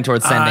really heading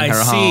towards sending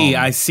her home.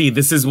 I see.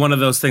 This is one of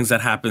those things that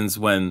happens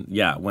when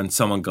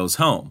someone goes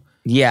home.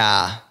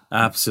 Yeah.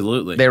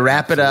 Absolutely. They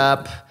wrap it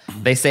up.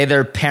 They say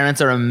their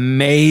parents are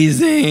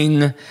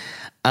amazing.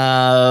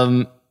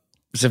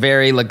 It's a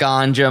very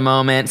Laganja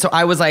moment. So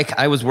I was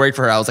worried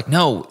for her. I was like,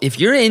 no, if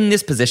you're in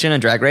this position in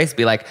Drag Race,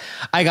 be like,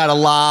 I got a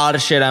lot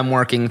of shit I'm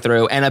working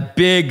through and a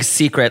big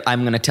secret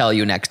I'm going to tell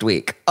you next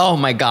week. Oh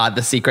my God,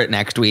 the secret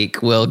next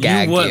week will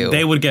gag you.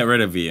 They would get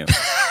rid of you.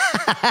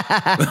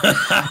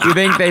 You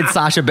think they'd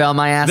Sasha Bell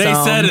my ass They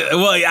home? said,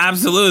 well,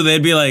 absolutely.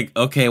 They'd be like,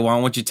 okay, why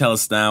don't you tell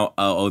us now?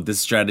 Oh,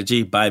 this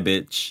strategy? Bye,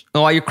 bitch.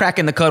 Oh, while you're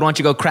cracking the code, why don't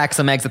you go crack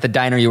some eggs at the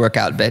diner you work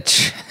out,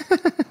 bitch?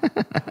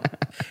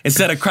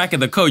 Instead of cracking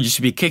the code, you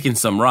should be kicking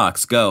some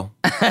rocks. Go.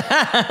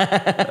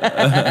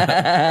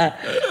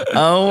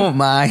 Oh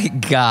my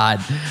God.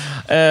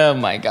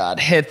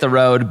 Hit the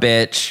road,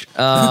 bitch.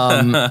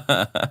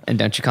 And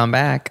don't you come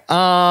back.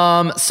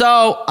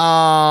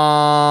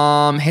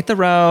 Hit the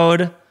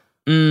road.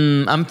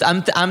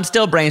 I'm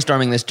still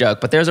brainstorming this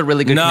joke, but there's a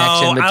really good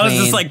connection between... I was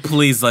just like,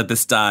 please let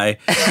this die.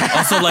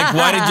 Also, like,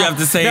 why did you have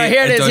to say no,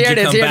 here it is, here it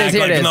is, here it is,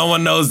 here it is. No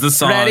one knows the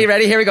song.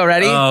 Ready, here we go,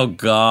 ready? Oh,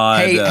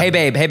 God. Hey,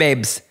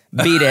 babes.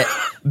 Beat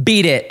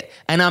it.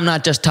 And I'm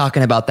not just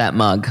talking about that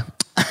mug.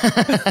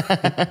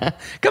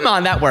 Come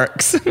on, that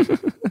works.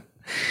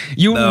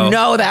 You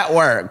know that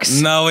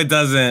works. No, it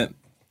doesn't.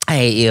 I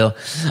hate you.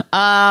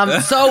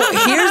 So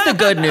here's the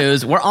good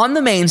news. We're on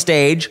the main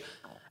stage,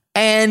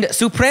 and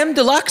Supreme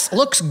Deluxe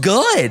looks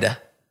good.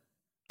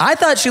 I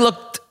thought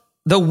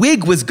the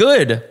wig was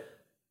good.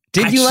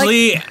 Did you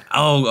like?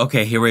 Oh,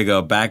 okay. Here we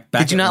go. Back.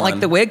 Did you not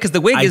like the wig? Because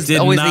the wig is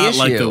always the issue. I did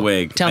not like the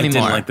wig. Tell me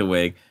more. I didn't like the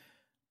wig.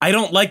 I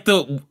don't like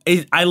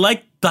I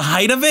like the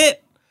height of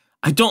it.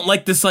 I don't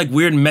like this like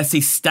weird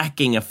messy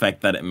stacking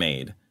effect that it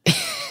made.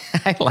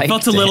 I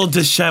felt a little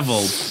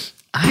disheveled.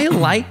 I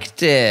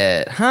liked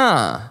it.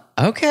 Huh.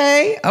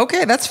 Okay,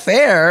 that's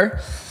fair.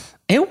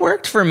 It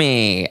worked for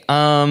me.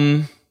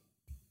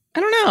 I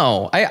don't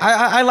know.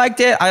 I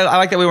liked it. I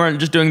like that we weren't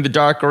just doing the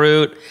dark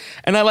route.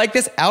 And I like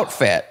this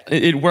outfit.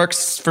 It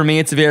works for me.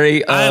 It's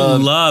very... I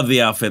love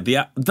the outfit.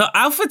 The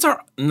outfits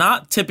are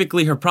not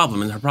typically her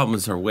problem. And her problem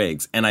is her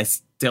wigs. And I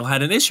still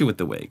had an issue with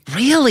the wig.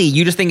 Really?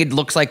 You just think it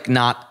looks like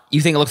you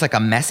think it looks like a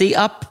messy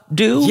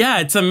updo? Yeah,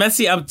 it's a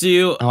messy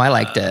updo. Oh, I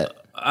liked it.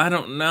 I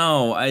don't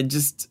know.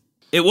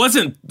 It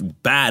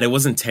wasn't bad. It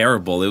wasn't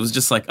terrible. It was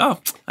just like, oh,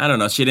 I don't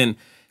know. She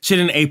She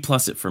didn't A+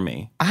 it for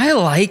me. I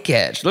like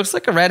it. She looks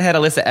like a redhead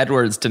Alyssa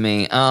Edwards to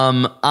me.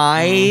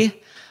 I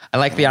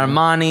like the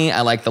Armani.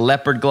 I like the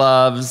leopard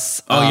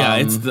gloves. Oh yeah,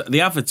 it's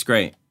the outfit's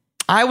great.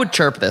 I would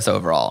chirp this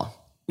overall.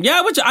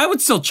 Yeah, I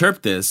would still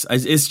chirp this.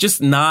 It's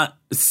just not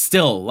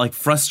still like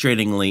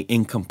frustratingly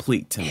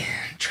incomplete to me.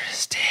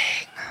 Interesting.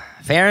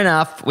 Fair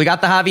enough. We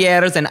got the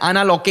Javieres and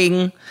Ana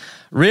looking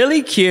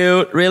really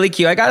cute, really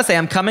cute. I gotta say,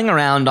 I'm coming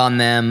around on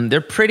them. They're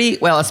pretty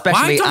well,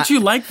 especially. Why don't you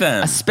like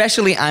them?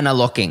 Especially Ana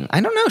looking.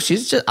 I don't know.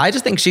 I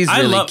just think she's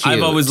really cute.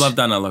 I've always loved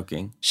Ana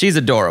looking. She's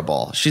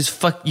adorable.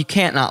 You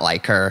can't not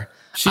like her.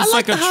 She's I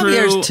like a the true.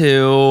 Javieres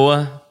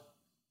too.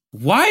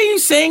 Why are you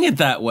saying it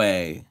that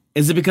way?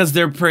 Is it because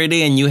they're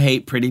pretty and you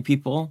hate pretty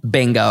people?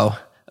 Bingo.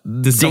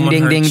 Did someone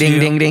hurt ding, you? ding,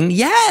 ding, ding.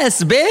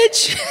 Yes,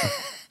 bitch.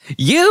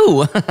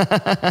 You.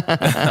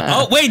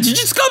 Oh, wait, did you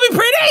just call me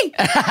pretty?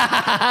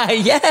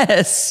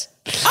 Yes.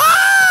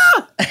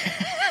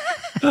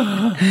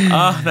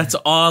 That's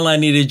all I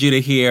needed you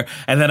to hear.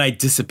 And then I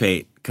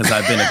dissipate because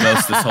I've been a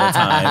ghost this whole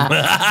time.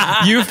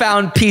 You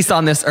found peace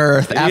on this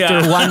earth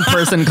after one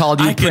person called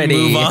you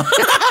pretty.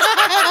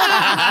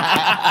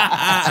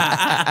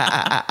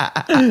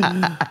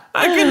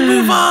 I can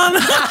move on.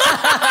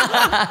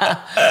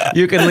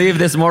 You can leave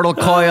this mortal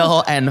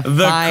coil and the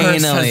finally.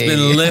 curse has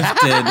been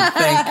lifted.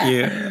 Thank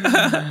you.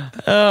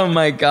 Oh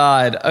my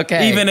God.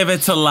 Okay. Even if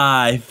it's a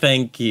lie,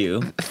 thank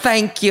you.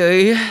 Thank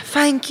you.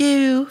 Thank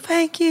you.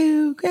 Thank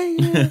you.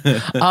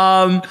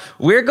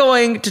 We're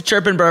going to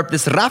chirp and burp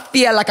this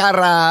Rafael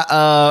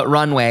Cara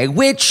runway,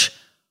 which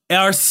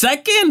Our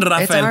second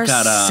Rafael it's our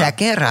Cara.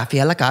 second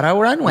Rafael Cara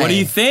runway. What do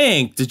you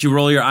think? Did you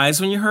roll your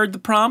eyes when you heard the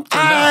prompt? Or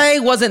I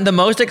wasn't the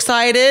most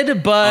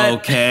excited, but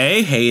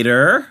okay,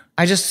 hater.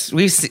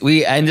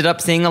 we ended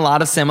up seeing a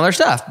lot of similar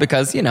stuff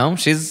because, you know,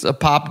 she's a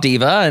pop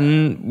diva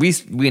and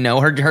we know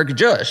her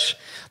jush.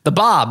 The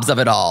bobs of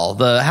it all.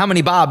 The how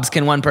many bobs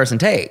can one person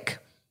take?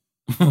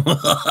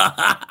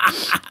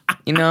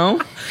 You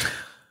know?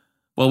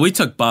 Well, we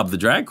took Bob the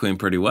drag queen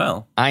pretty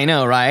well. I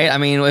know, right? I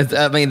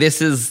mean,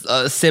 this is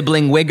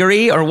sibling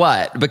wiggery or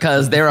what?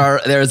 Because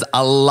there's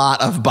a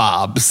lot of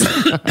bobs.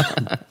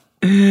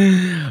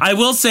 I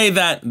will say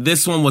that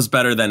this one was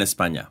better than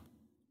España.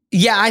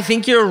 Yeah, I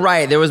think you're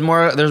right. There's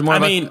more of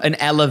an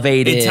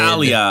elevated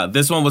Italia.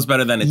 This one was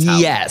better than Italia.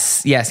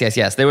 Yes.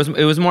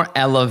 It was more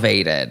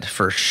elevated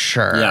for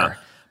sure. Yeah.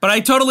 But I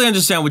totally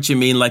understand what you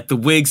mean. Like, the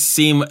wigs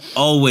seem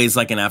always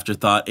like an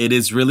afterthought. It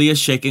is really a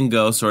shake and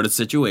go sort of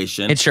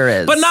situation. It sure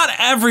is. But not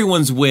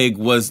everyone's wig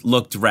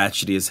looked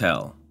ratchety as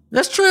hell.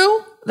 That's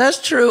true.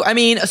 I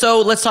mean,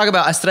 so let's talk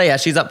about Estrella.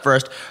 She's up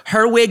first.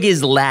 Her wig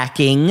is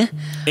lacking.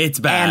 It's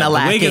bad. Anna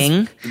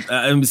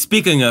lacking.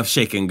 Speaking of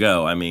shake and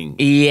go, I mean,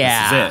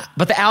 yeah. this is it.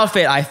 But the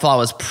outfit I thought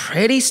was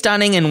pretty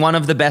stunning and one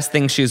of the best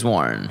things she's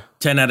worn.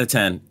 10 out of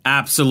 10.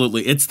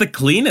 Absolutely. It's the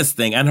cleanest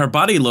thing. And her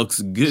body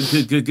looks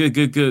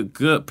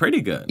good.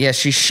 Pretty good. Yeah,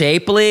 she's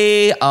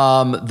shapely.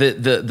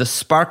 The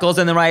sparkle's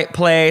in the right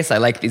place. I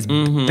like these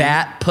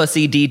bat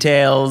pussy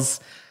details.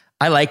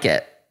 I like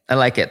it.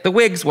 The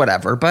wigs,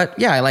 whatever. But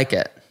yeah, I like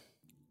it.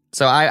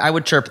 So I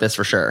would chirp this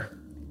for sure.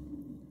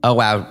 Oh,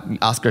 wow.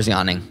 Oscar's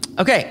yawning.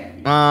 Okay.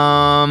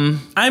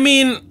 I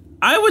mean,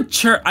 I would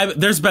chirp.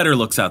 There's better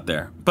looks out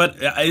there. But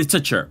it's a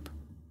chirp.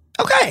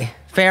 Okay.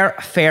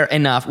 Fair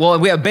enough. Well,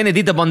 we have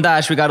Benedita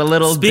Bondage. We got a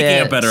little bit.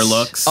 Speaking of better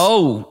looks.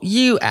 Oh,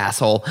 you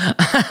asshole.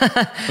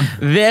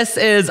 This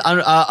is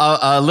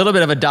a little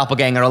bit of a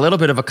doppelganger, a little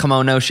bit of a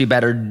kimono she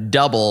better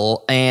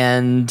double.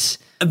 And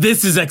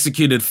this is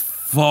executed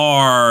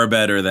far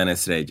better than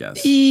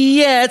Estrella's.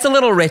 Yeah, it's a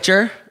little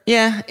richer.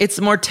 Yeah, it's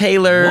more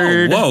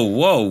tailored.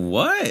 Whoa,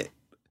 what?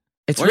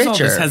 It's Where's richer. all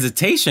this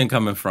hesitation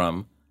coming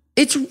from?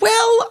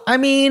 I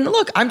mean,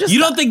 look, You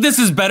don't think this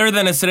is better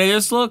than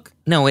Estrella's look?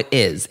 No, it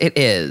is.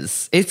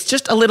 It's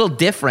just a little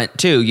different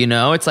too, you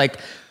know? It's like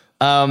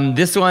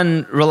this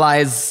one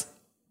relies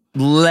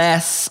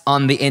less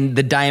on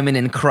the diamond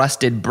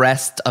encrusted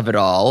breast of it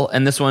all,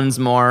 and this one's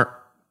more.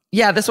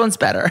 Yeah, this one's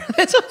better.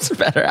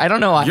 I don't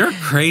know why. You're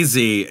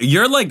crazy.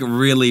 You're like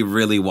really,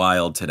 really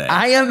wild today.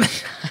 I am.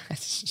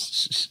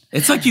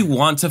 It's like you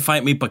want to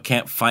fight me but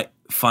can't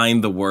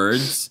find the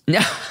words.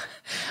 No.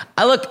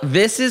 Look,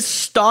 this is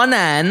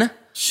stunning.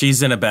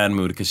 She's in a bad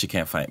mood because she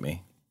can't fight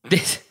me.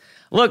 This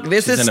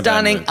is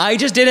stunning. mood. I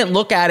just didn't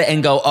look at it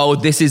and go, oh,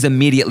 this is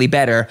immediately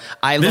better.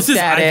 I looked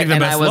at it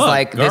and I was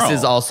like, this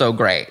is also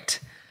great.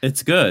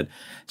 It's good.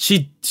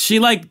 She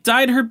like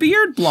dyed her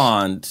beard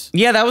blonde.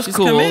 Yeah, that was She's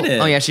cool. committed.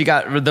 Oh yeah, she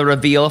got the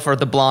reveal for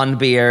the blonde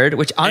beard,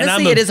 which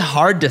honestly it is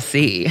hard to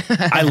see.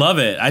 I love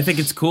it. I think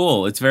it's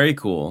cool. It's very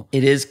cool.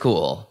 It is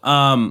cool.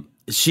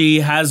 She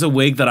has a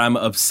wig that I'm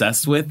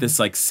obsessed with. This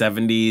like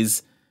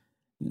 70s,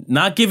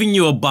 not giving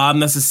you a bob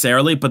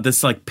necessarily, but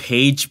this like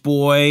page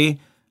boy.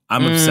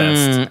 I'm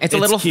obsessed. It's a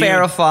little cute.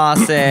 Farrah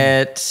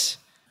Fawcett.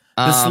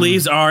 The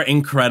sleeves are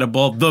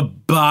incredible. The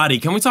body.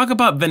 Can we talk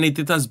about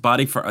Benedita's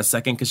body for a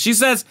second? Because she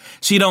says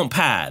she don't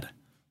pad.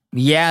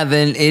 Yeah,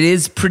 then it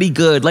is pretty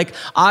good. Like,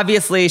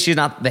 obviously, she's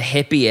not the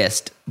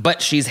hippiest, but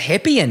she's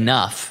hippie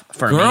enough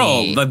for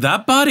me. Girl,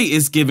 that body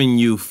is giving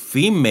you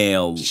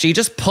female. She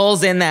just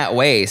pulls in that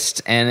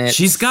waist, and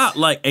she's got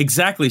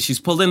exactly.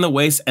 She's pulled in the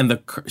waist, and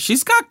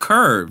she's got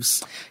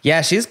curves.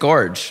 Yeah, she's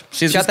gorge.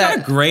 She's got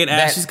a great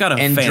ass. She's got a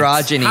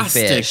androgyny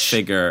fantastic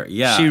figure.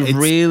 Yeah, she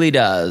really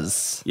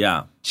does.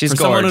 Yeah, she's for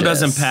gorgeous. Someone who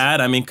doesn't pad.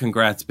 I mean,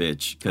 congrats,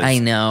 bitch. I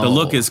know the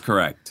look is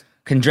correct.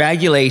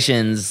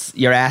 Congratulations,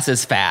 your ass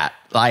is fat.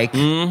 Like,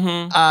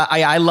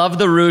 I love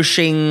the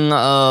ruching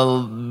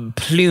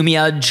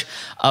plumage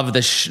of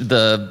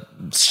the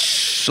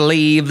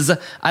sleeves.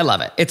 I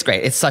love it. It's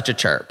great. It's such a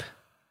chirp.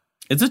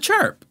 It's a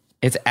chirp.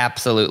 It's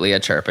absolutely a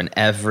chirp in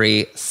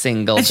every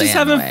single and she's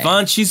damn having way.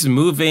 fun. She's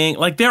moving.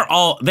 Like, they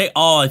all,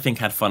 I think,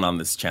 had fun on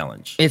this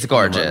challenge. It's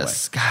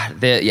gorgeous. God,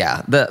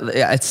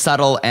 it's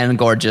subtle and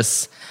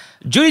gorgeous.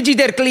 Julie G.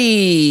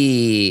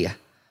 Derkley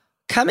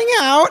coming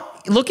out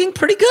looking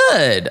pretty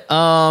good.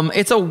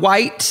 It's a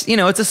white,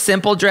 it's a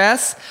simple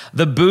dress.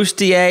 The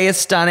bustier is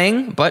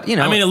stunning, but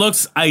I mean, it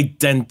looks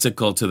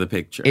identical to the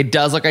picture. It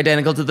does look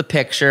identical to the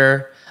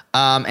picture.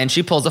 And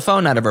she pulls a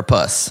phone out of her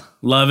puss.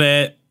 Love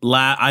it.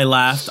 I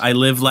laughed. I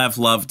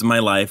loved my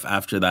life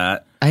after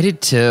that. I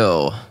did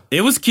too.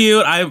 It was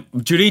cute.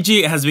 Judy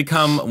G has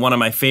become one of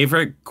my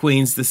favorite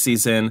queens this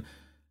season.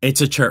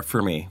 It's a chirp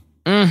for me.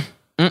 Jury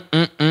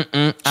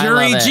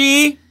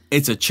G,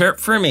 it's a chirp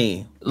for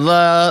me.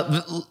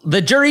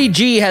 The jury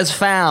G has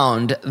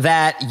found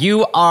that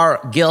you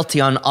are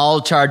guilty on all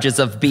charges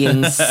of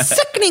being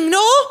sickening,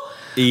 no?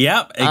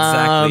 Yep,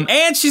 exactly.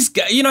 And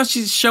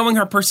she's showing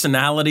her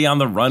personality on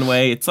the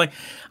runway. It's like,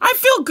 I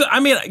feel good. I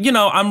mean,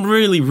 I'm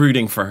really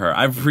rooting for her.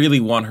 I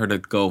really want her to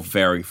go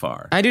very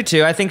far. I do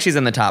too. I think she's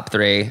in the top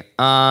 3.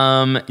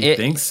 You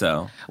think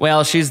so?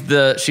 Well, she's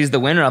the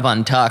winner of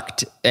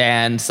Untucked,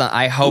 and so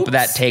I hope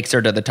that takes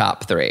her to the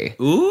top 3.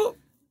 Ooh.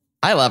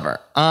 I love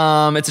her.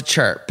 It's a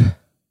chirp.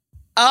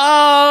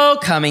 Oh,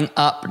 coming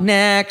up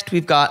next,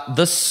 we've got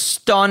the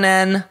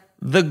stunning,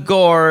 the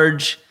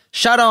gorge,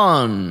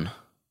 Sharon.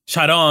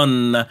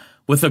 Sharon,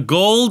 with a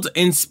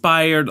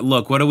gold-inspired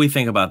look. What do we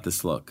think about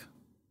this look?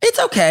 It's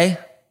okay.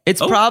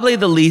 It's probably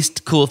the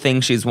least cool thing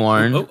she's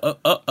worn.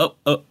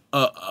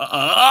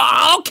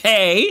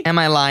 Okay. Am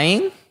I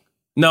lying?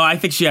 No, I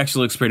think she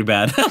actually looks pretty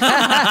bad.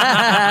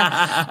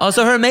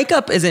 Also, her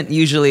makeup isn't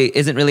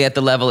really at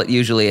the level it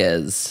usually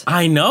is.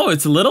 I know,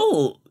 it's a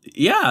little.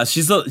 Yeah,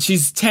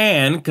 she's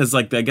tan because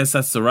I guess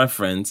that's the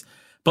reference.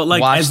 But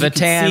watch as the you can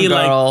tan, see,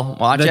 girl.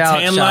 Watch the out,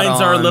 tan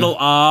lines are a little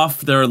off.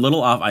 They're a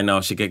little off. I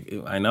know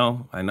I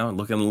know.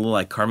 Looking a little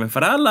like Carmen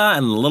Farala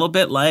and a little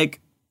bit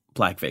like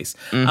blackface.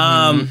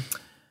 Mm-hmm.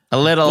 A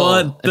little.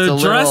 But the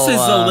dress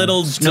is a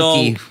little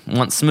snooky. dull.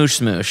 Want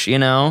smoosh,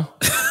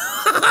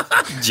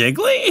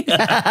 Jiggly?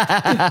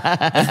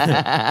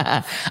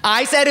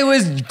 I said it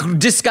was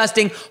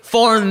disgusting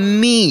for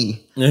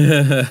me.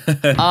 It's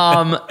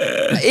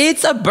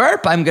a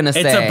burp, I'm going to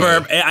say. It's a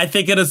burp. I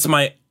think it is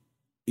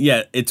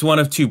it's one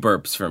of 2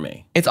 burps for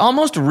me. It's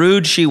almost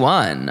rude she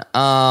won.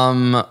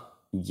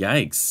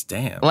 Yikes,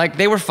 damn. Like,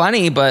 they were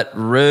funny, but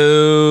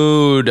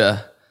rude.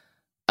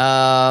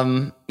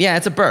 Yeah,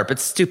 it's a burp.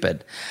 It's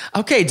stupid.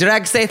 Okay,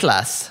 Drag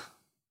Seitlas.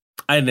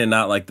 I did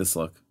not like this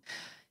look.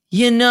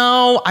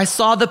 I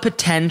saw the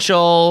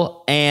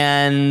potential,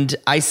 and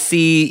I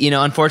see,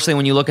 unfortunately,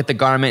 when you look at the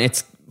garment,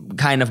 it's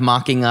kind of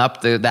mocking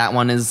up. That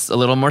one is a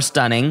little more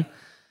stunning.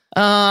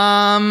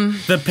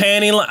 The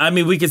panty line, I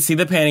mean, we could see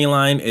the panty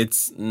line.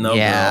 It's no,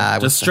 girl.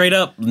 Just straight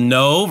up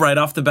no right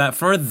off the bat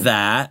for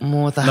that.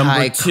 With a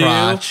high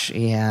crotch,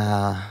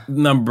 yeah.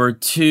 Number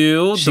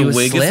 2, the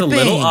wig is a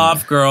little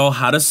off, girl.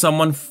 How does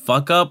someone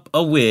fuck up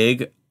a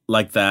wig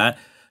like that?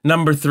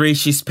 Number 3,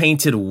 she's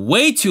painted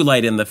way too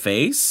light in the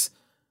face.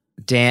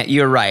 Damn,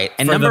 you're right.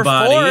 And number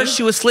 4,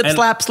 she was slooping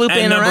around.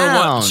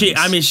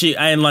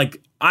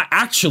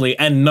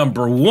 And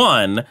number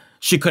 1,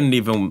 she couldn't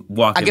even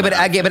walk.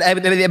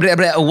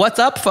 What's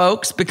up,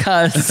 folks?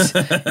 Because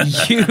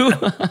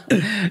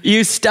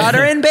you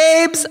stuttering,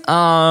 babes.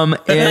 I'm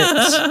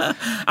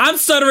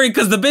stuttering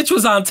because the bitch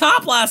was on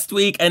top last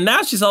week, and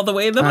now she's all the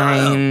way in the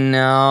bottom. I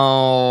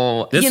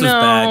know. This was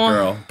bad,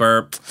 girl.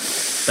 Burp,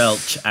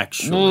 belch.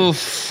 Actually,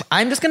 oof.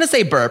 I'm just gonna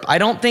say burp. I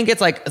don't think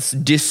it's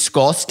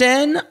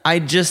disgusting. I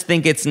just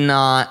think it's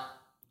not.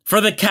 For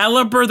the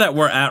caliber that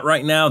we're at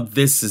right now,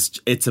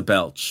 it's a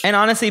belch. And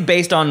honestly,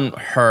 based on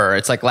her,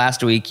 it's like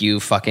last week you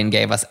fucking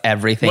gave us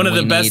everything we needed. One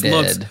of the best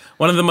looks,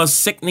 one of the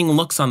most sickening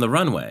looks on the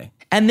runway.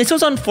 And this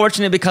was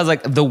unfortunate because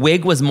the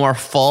wig was more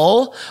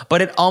full,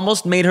 but it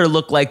almost made her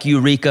look like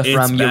Eureka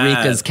from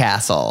Eureka's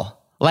Castle.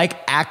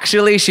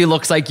 Actually, she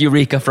looks like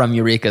Eureka from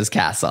Eureka's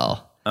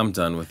Castle. I'm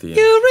done with you.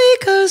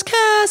 Eureka's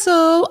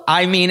Castle.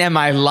 I mean, am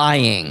I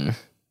lying?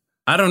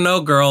 I don't know,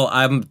 girl.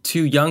 I'm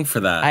too young for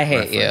that. I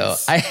hate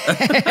reference. You. I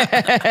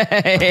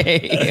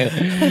hate you.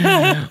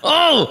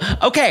 Oh,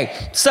 okay.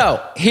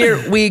 So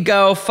here we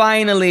go.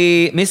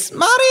 Finally, Miss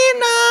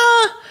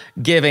Marina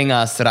giving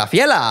us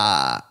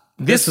Rafaela.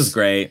 This was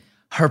great.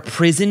 Her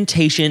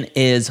presentation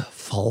is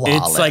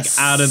flawless. It's like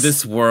out of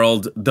this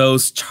world.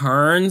 Those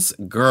turns,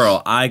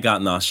 girl, I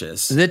got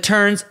nauseous. The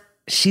turns,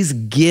 she's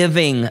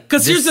giving the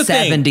here's the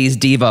 70s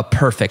diva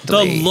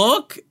perfectly. The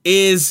look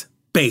is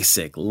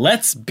basic.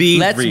 Let's be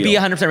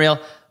real. 100% real.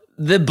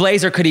 The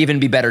blazer could even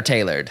be better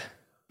tailored.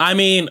 I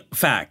mean,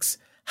 facts.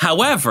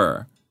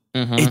 However,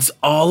 it's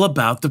all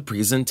about the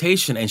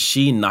presentation, and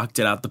she knocked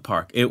it out the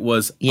park. It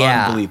was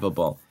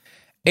unbelievable.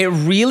 It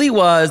really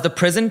was. The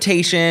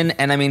presentation,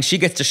 and I mean, she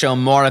gets to show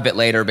more of it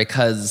later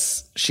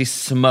because she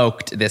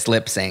smoked this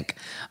lip sync.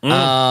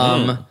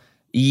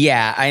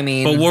 Yeah, I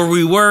mean... But were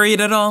we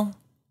worried at all?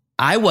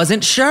 I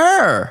wasn't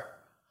sure.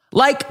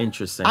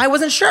 Interesting. I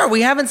wasn't sure.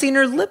 We haven't seen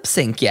her lip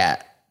sync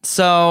yet.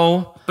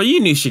 So... But you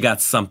knew she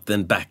got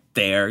something back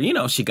there.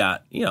 She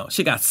got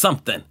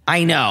something.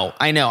 I know.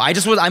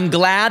 I'm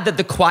glad that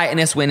the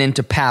quietness went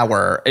into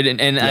power and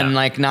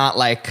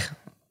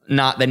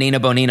not the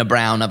Nina Bonina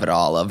Brown of it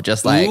all, of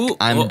just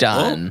I'm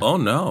done. Oh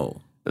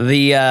no.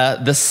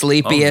 The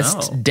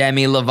sleepiest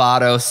Demi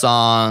Lovato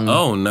song.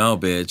 Oh no,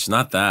 bitch,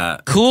 not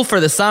that. Cool for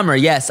the summer,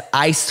 yes.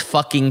 Ice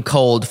fucking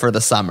cold for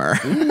the summer.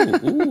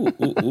 Ooh.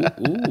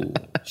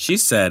 She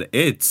said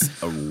it's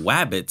a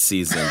wabbit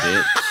season,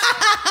 bitch.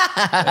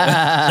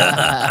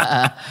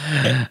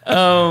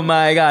 Oh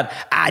my God.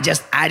 I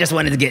just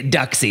wanted to get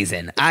duck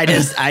season. I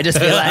just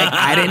feel like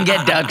I didn't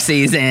get duck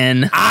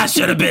season. I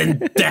should have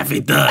been Daffy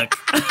Duck.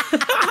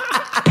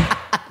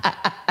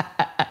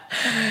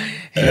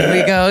 Here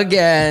we go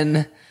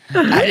again.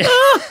 I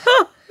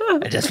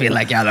just feel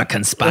like y'all are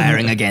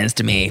conspiring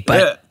against me.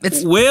 But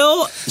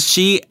will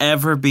she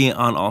ever be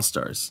on All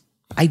Stars?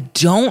 I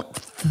don't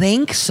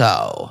think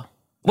so.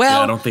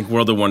 Well, I don't think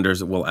World of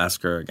Wonders will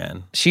ask her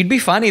again. She'd be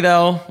funny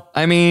though.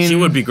 I mean, she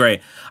would be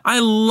great. I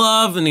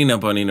love Nina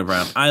Bonina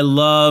Brown. I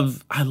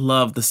love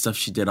the stuff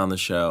she did on the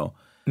show.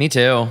 Me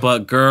too.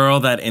 But girl,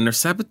 that Inner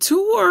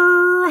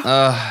Saboteur.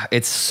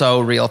 It's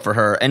so real for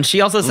her. And she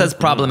also says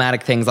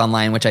problematic things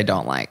online, which I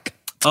don't like.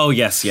 Oh,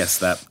 yes,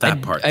 that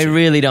part. I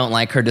really don't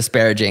like her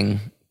disparaging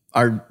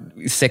our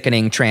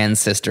sickening trans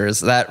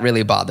sisters. That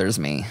really bothers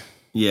me.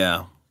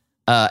 Yeah.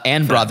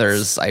 And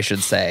brothers, I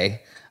should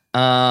say.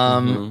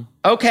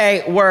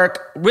 Okay,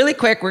 work. Really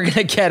quick, we're going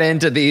to get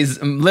into these,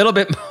 a little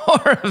bit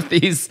more of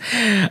these.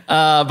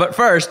 But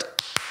first,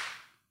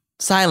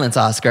 silence,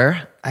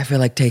 Oscar. I feel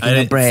like taking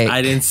a break.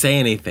 I didn't say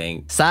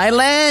anything.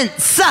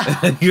 Silence!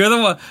 You're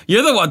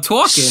the one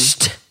talking.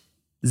 Shh.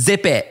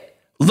 Zip it.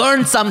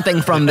 Learn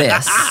something from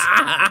this.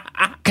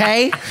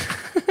 Okay?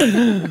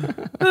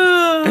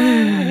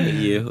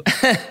 You.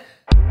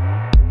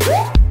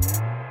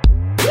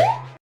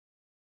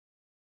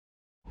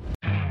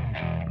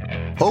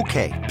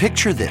 Okay,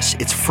 picture this.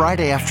 It's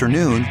Friday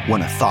afternoon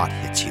when a thought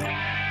hits you.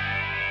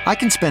 I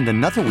can spend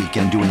another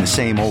weekend doing the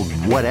same old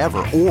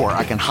whatever, or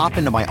I can hop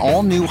into my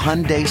all-new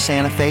Hyundai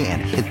Santa Fe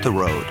and hit the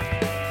road.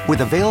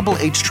 With available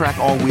H-Track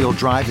all-wheel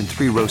drive and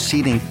 3-row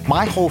seating,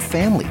 my whole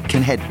family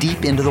can head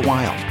deep into the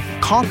wild.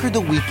 Conquer the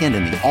weekend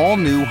in the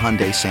all-new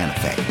Hyundai Santa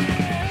Fe.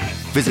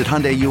 Visit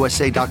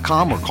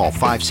HyundaiUSA.com or call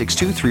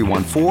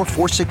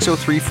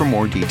 562-314-4603 for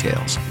more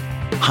details.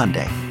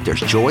 Hyundai,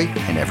 there's joy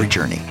in every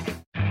journey.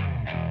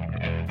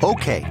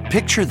 Okay,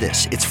 picture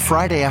this. It's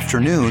Friday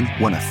afternoon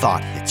when a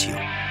thought hits you.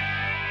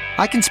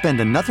 I can spend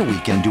another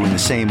weekend doing the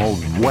same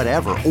old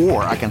whatever,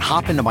 or I can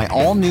hop into my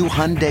all-new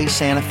Hyundai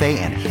Santa Fe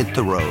and hit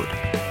the road.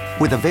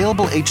 With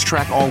available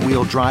H-Track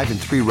all-wheel drive and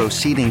 3-row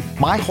seating,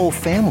 my whole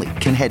family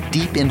can head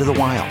deep into the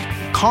wild.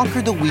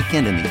 Conquer the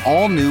weekend in the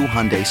all-new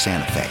Hyundai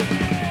Santa Fe.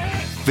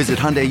 Visit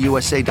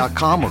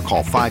HyundaiUSA.com or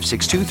call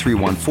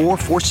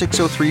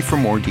 562-314-4603 for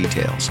more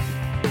details.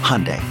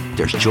 Hyundai,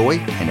 there's joy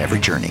in every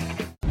journey.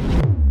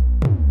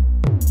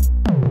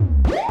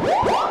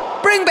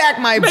 Bring back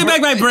my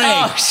break.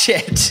 Oh,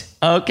 shit.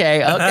 Okay,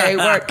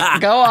 work.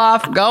 Go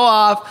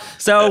off.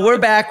 So we're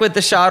back with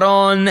the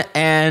Sharon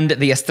and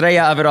the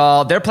Estrella of it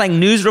all. They're playing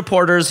news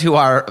reporters who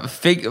are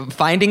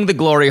finding the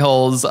glory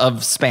holes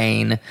of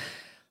Spain.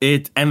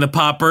 And the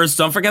poppers.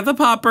 Don't forget the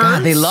poppers.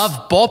 God, they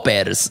love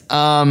poppers.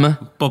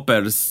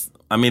 Poppers.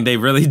 I mean, they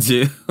really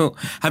do.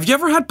 Have you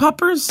ever had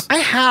poppers? I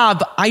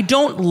have. I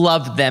don't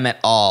love them at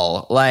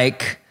all.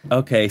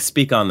 Okay,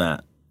 speak on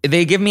that.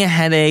 They give me a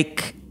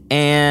headache.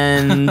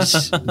 And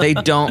they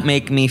don't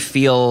make me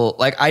feel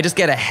like I just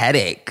get a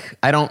headache.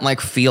 I don't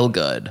feel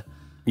good.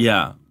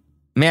 Yeah.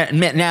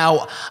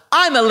 Now,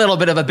 I'm a little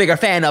bit of a bigger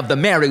fan of the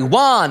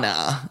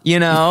marijuana, you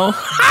know?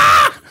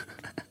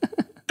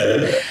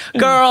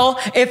 Girl,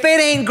 if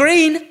it ain't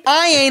green,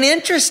 I ain't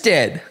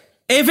interested.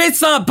 If it's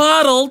not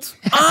bottled,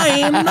 I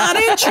am not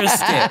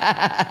interested.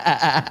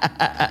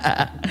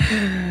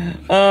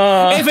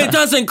 If it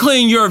doesn't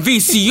clean your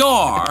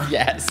VCR,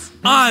 yes,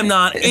 I'm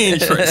not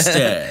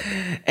interested.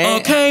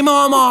 Okay,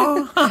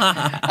 mama.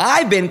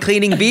 I've been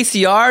cleaning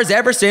VCRs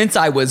ever since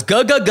I was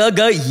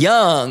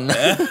young.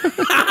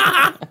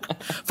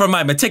 From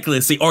my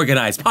meticulously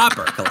organized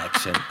popper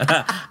collection.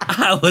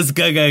 I was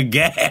gay.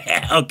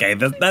 Okay,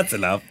 that's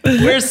enough.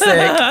 We're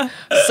sick.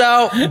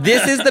 So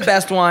this is the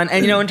best one.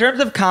 And, in terms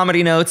of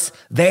comedy notes,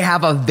 they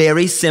have a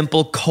very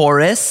simple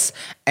chorus.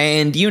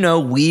 And,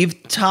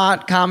 we've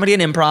taught comedy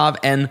and improv,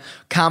 and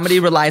comedy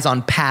relies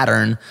on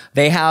pattern.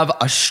 They have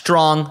a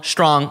strong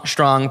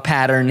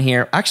pattern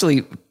here.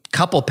 Actually,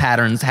 couple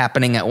patterns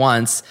happening at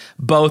once,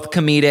 both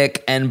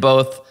comedic and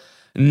both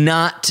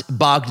not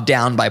bogged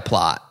down by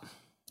plot.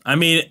 I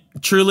mean,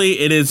 truly,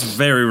 it is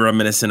very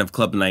reminiscent of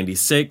Club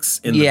 96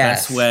 in the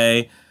best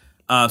way.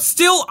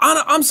 Still,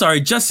 I'm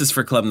sorry, justice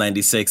for Club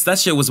 96. That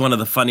shit was one of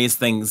the funniest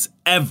things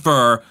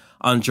ever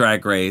on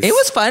Drag Race. It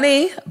was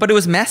funny, but it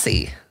was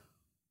messy.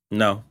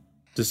 No,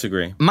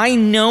 disagree. My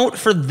note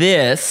for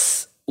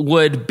this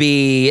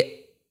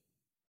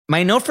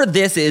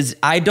is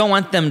I don't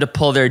want them to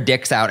pull their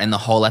dicks out in the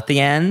hole at the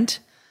end.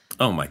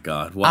 Oh my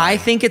God! Why? I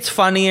think it's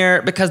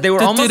funnier because they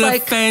were almost did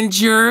like.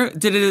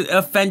 Did it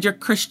offend your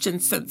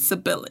Christian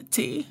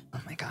sensibility? Oh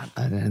my God!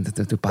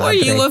 Were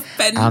you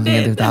offended? The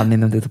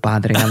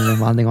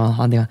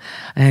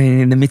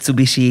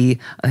Mitsubishi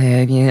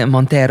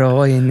Montero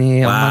Wow!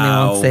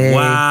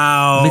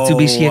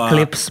 Mitsubishi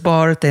Eclipse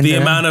Sport and the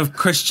amount of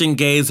Christian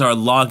gays are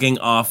logging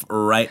off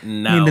right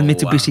now. The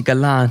Mitsubishi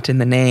Galant in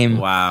the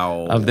name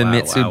of the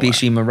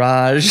Mitsubishi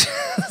Mirage,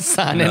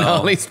 Son and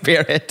Holy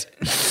Spirit.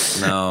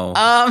 No.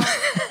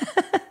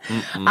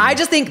 I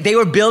just think they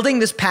were building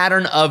this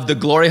pattern of the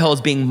glory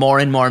holes being more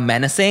and more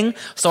menacing.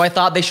 So I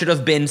thought they should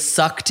have been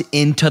sucked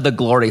into the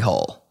glory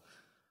hole,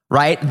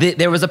 right?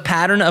 There was a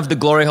pattern of the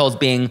glory holes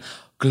being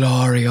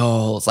glory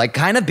holes, like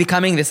kind of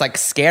becoming this like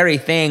scary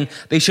thing.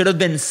 They should have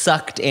been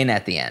sucked in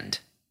at the end.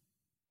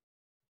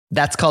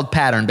 That's called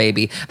pattern,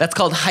 baby. That's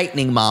called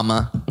heightening,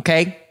 mama.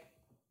 Okay.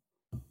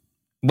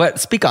 But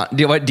speak on.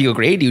 Do you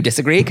agree? Do you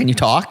disagree? Can you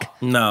talk?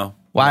 No.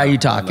 Why are you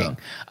talking?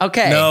 No.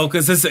 Okay. No,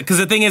 because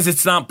the thing is,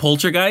 it's not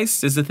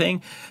poltergeist is the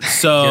thing.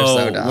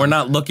 So dumb. we're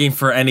not looking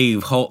for any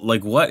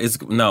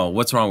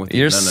what's wrong with you?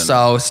 You're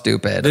so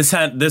stupid.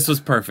 This was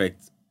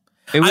perfect.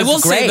 It was I will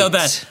great. say though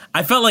that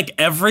I felt like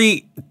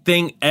every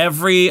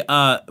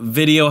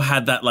video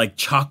had that like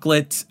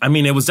chocolate. I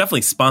mean, it was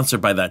definitely sponsored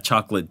by that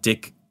chocolate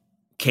dick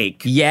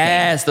cake.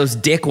 Yes, those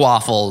dick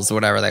waffles,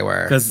 whatever they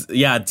were. Because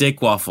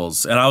dick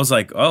waffles, and I was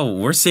like, oh,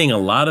 we're seeing a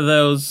lot of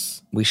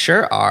those. We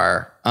sure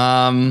are.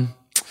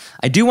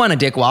 I do want a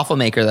dick waffle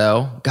maker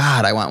though.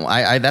 God,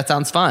 I that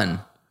sounds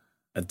fun.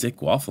 A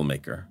dick waffle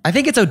maker. I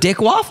think it's a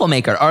dick waffle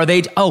maker.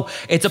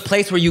 It's a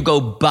place where you go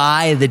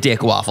buy the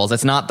dick waffles.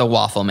 It's not the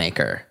waffle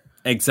maker.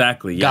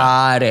 Exactly.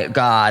 Yeah.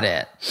 Got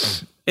it.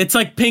 It's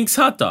like Pink's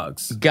hot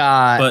dogs.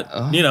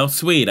 But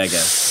sweet, I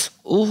guess.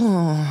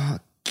 Ooh,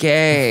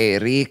 gay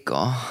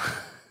rico.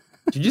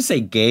 Did you say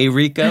gay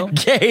Rico?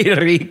 Gay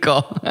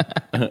rico.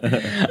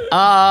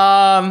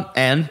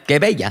 And gay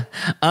bella.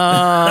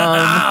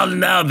 Oh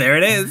no, there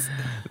it is.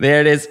 There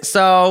it is.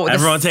 So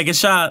everyone take a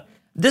shot.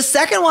 The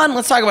second one,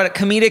 let's talk about it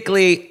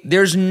comedically.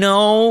 There's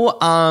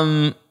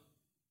no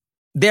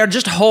they're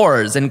just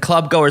whores and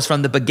club goers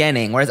from the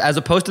beginning. Whereas as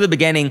opposed to the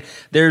beginning,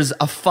 there's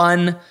a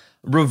fun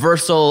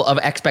reversal of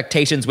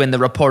expectations when the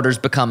reporters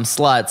become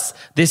sluts.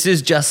 This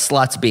is just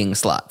sluts being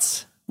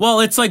sluts.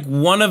 Well, it's like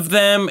one of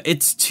them,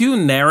 it's too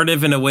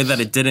narrative in a way that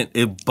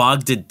it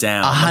bogged it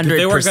down. 100%. Like if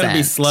they were going to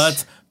be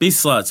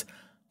sluts.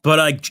 But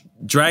like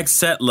Drag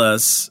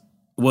Setless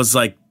was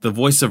like the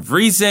voice of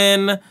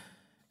reason.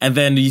 And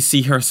then you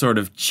see her sort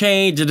of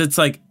change. And it's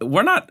like,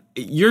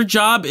 your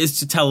job is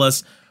to tell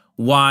us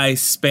why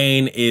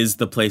Spain is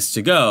the place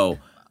to go.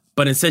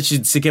 But instead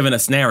she's giving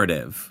us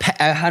narrative.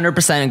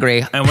 100%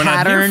 agree. And we're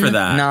not here for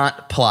that.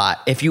 Not plot.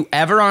 If you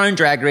ever are on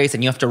Drag Race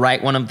and you have to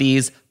write one of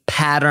these,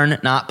 pattern,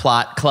 not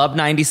plot. Club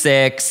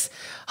 96,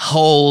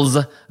 holes,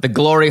 the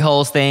glory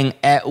holes thing.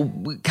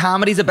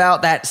 Comedy's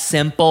about that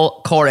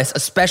simple chorus,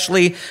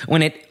 especially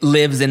when it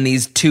lives in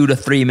these 2 to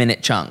 3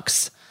 minute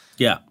chunks.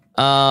 Yeah.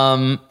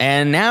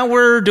 And now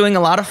we're doing a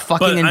lot of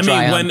fucking and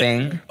dry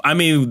humping.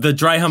 The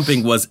dry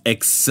humping was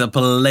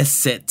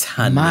explicit,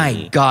 honey.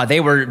 My God, they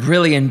were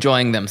really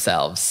enjoying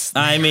themselves.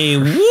 I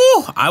mean,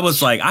 woo! I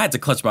was like, I had to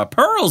clutch my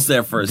pearls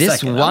there for a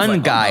second. This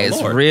one guy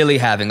is really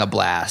having a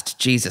blast.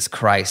 Jesus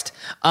Christ.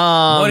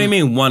 What do you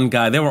mean one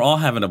guy? They were all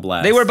having a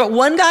blast. They were, but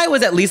one guy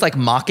was at least like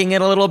mocking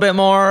it a little bit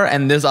more.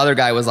 And this other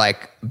guy was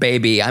like,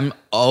 baby, I'm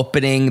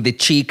opening the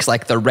cheeks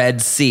like the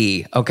Red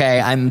Sea.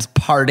 Okay, I'm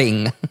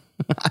parting.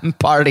 I'm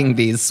parting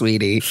these,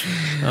 sweetie.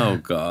 Oh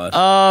God.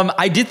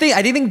 I did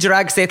think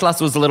Drag Setless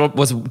was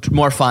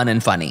more fun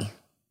and funny.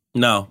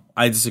 No,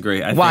 I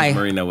disagree. I think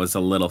Marina was a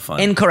little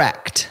fun.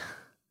 Incorrect.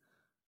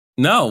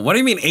 No, what do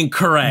you mean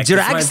incorrect?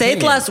 Drag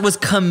Setless was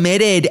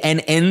committed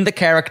and in the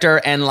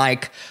character and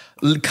like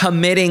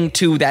committing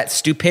to that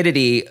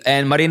stupidity,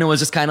 and Marina was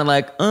just kind of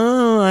like,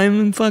 oh,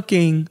 I'm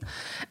fucking,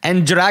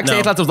 and Drag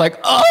Setless was like,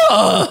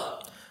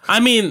 oh.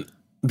 I mean,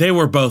 they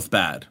were both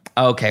bad.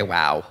 Okay,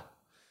 wow.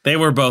 They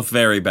were both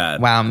very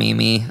bad. Wow,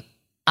 Mimi.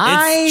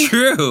 It's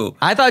true.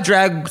 I thought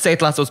drag Say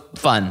Less was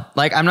fun.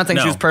 Like, I'm not saying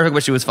she was perfect,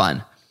 but she was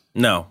fun.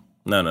 No.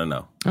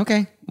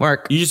 Okay,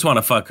 work. You just want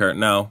to fuck her.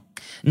 No,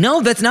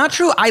 that's not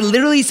true. I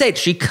literally said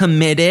she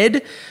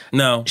committed.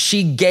 No.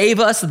 She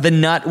gave us the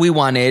nut we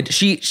wanted.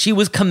 She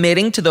was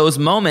committing to those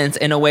moments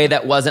in a way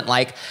that wasn't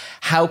like,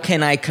 how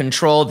can I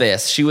control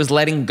this? She was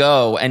letting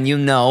go. And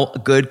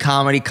good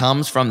comedy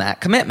comes from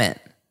that commitment.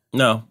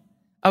 No.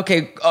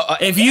 Okay.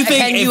 If you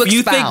think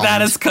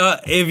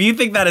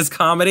that is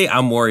comedy,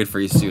 I'm worried for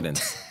your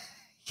students.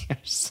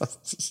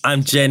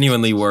 I'm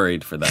genuinely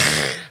worried for them.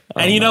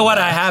 And you know what?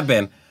 I have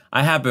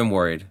been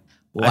worried.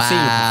 Wow. I've seen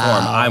you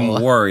perform. I'm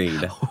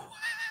worried.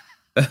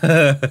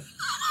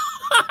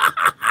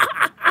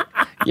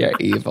 You're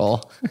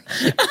evil.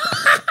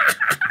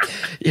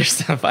 You're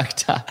so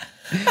fucked up.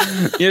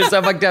 You're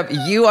so fucked up.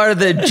 You are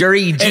the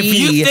jury G. If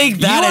you think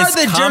that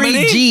is comedy?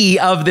 Jury G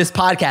of this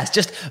podcast.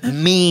 Just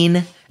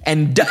mean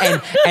and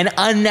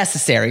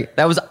unnecessary.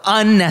 That was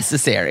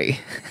unnecessary.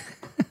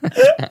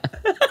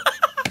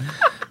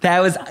 That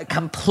was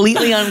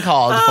completely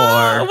uncalled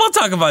for. We'll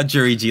talk about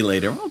Jury G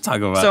later. We'll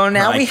talk about so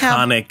now we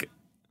iconic.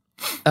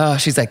 Oh,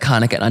 she's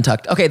iconic and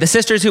untucked. Okay, the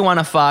sisters who want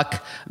to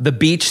fuck, the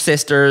beach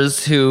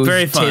sisters whose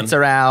tits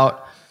are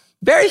out.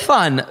 Very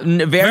fun.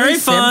 Very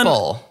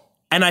simple. Fun.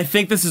 And I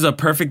think this is a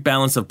perfect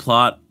balance of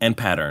plot and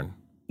pattern.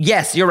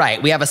 Yes, you're right.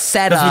 We have a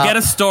setup. Because we get a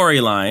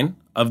storyline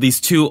of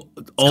these two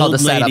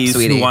old ladies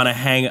who want to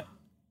hang.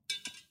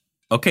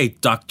 Okay,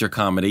 Dr.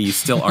 Comedy, you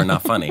still are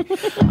not funny.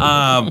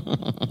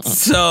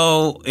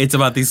 So it's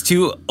about these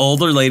two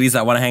older ladies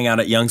that want to hang out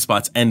at young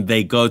spots, and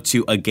they go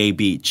to a gay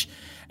beach.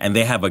 And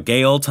they have a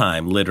gay old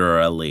time,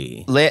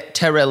 literally.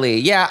 Literally.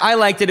 Yeah, I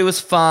liked it. It was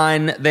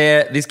fun.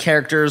 These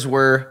characters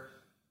were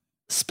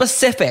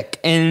specific,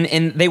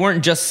 and they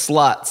weren't just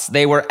sluts.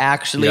 They were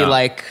actually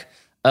like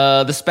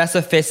the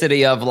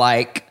specificity of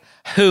like,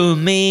 who,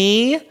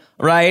 me?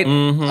 Right?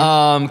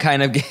 Mm-hmm.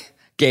 Kind of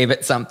gave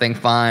it something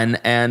fun.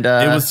 And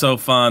it was so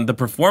fun. The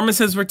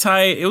performances were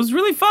tight. It was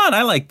really fun.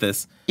 I like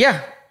this.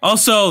 Yeah.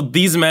 Also,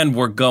 these men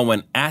were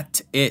going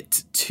at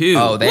it, too.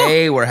 Oh,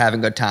 they were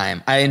having a good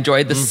time. I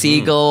enjoyed the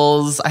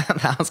seagulls.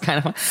 That was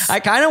kind of fun. I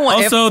kind of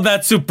want... Also,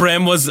 that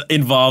Supreme was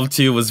involved,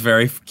 too, was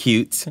very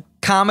cute.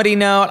 Comedy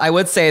note, I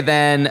would say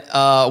then,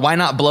 why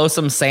not blow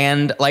some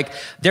sand? Like,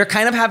 they're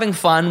kind of having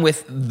fun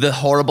with the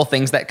horrible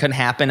things that could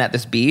happen at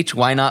this beach.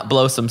 Why not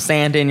blow some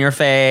sand in your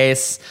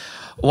face?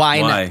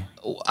 Why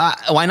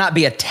not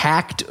be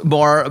attacked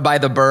more by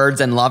the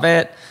birds and love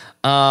it?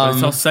 But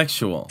it's all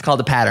sexual. It's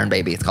called the pattern,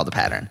 baby. It's called the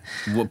pattern.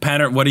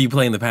 What are you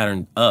playing the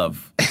pattern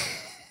of?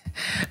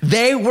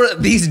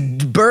 These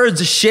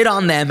birds shit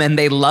on them and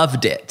they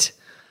loved it.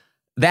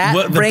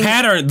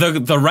 Pattern,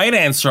 the right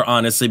answer,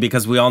 honestly,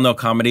 because we all know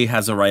comedy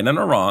has a right and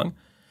a wrong.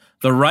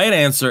 The right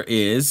answer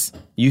is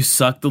you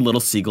suck the little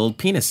seagull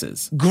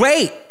penises.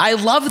 Great. I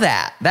love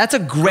that. That's a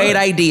great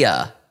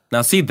idea.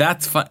 Now, see,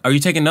 that's fun. Are you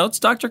taking notes,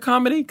 Dr.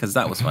 Comedy? Because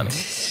that was funny.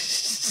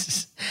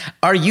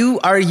 Are you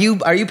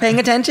paying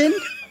attention?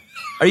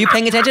 Are you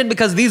paying attention?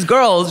 Because these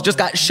girls just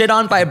got shit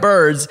on by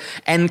birds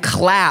and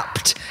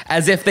clapped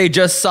as if they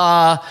just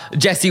saw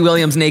Jesse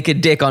Williams' naked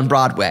dick on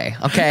Broadway,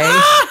 okay?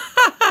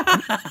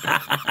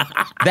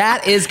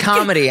 That is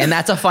comedy, and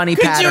that's a funny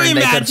pattern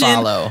they could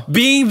follow.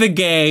 Being the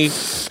gay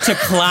to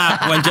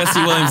clap when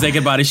Jesse Williams'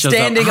 naked body shows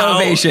Standing up?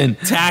 ovation.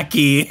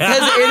 Tacky.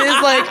 Because it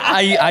is like,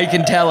 I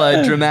can tell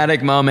a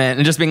dramatic moment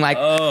and just being like,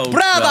 brava!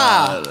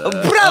 God.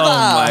 Brava!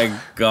 Oh my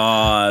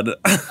God.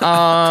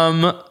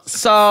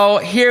 So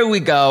here we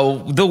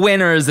go. The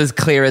winner is as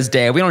clear as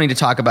day. We don't need to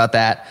talk about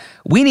that.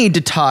 We need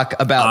to talk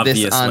about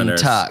Obvious this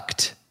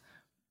Untucked.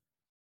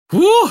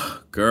 Whew,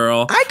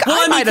 girl.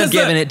 I might have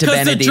given it to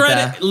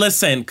Benedita.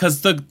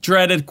 Because the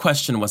dreaded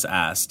question was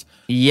asked.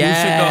 Yes.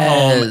 Who should go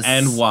home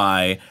and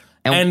why?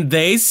 And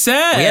they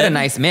said... We had a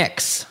nice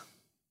mix.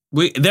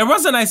 There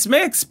was a nice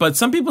mix, but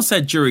some people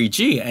said Jury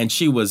G, and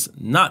she was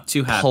not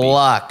too happy.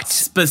 Plucked.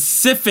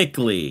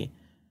 Specifically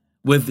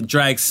with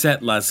Drag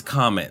Setla's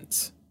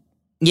comment.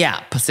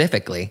 Yeah,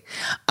 specifically.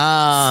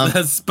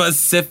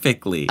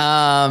 Specifically.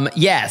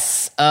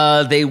 Yes,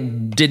 they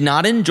did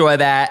not enjoy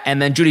that.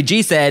 And then Judy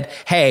G said,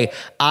 hey,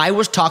 I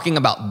was talking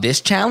about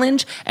this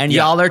challenge, and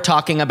y'all are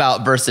talking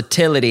about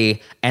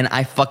versatility, and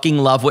I fucking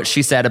love what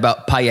she said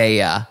about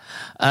paella.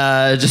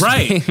 Just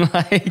being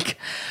like...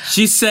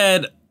 She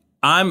said,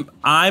 I'm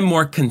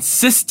more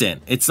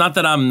consistent. It's not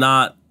that I'm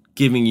not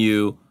giving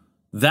you...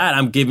 that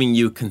I'm giving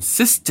you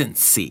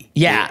consistency.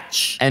 Yeah.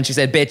 Bitch. And she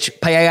said, bitch,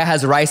 paella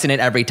has rice in it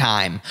every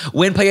time.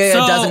 When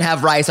paella doesn't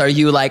have rice, are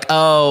you like,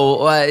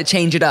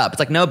 change it up? It's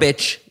like, no,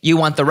 bitch, you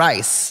want the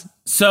rice.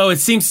 So it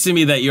seems to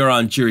me that you're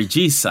on Jury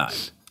G's side.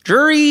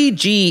 Jury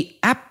G,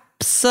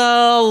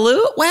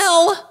 absolute.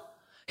 Well,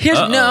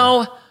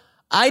 no,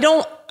 I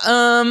don't,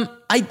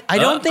 I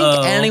don't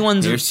think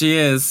anyone's. Here she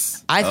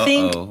is. I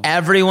think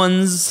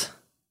everyone's.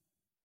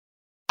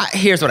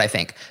 Here's what I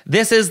think.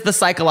 This is the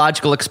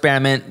psychological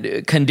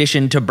experiment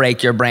conditioned to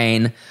break your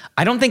brain.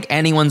 I don't think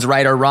anyone's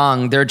right or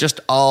wrong. They're just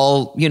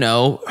all,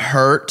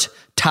 hurt,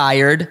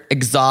 tired,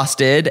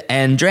 exhausted,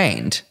 and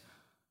drained.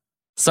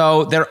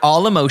 So they're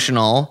all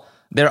emotional.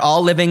 They're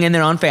all living in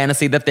their own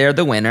fantasy that they're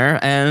the winner,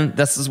 and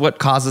this is what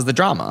causes the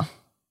drama.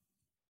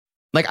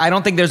 Like, I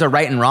don't think there's a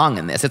right and wrong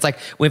in this. It's like,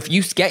 if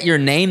you get your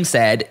name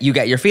said, you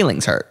get your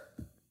feelings hurt.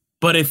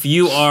 But if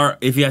you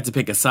had to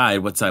pick a side,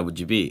 what side would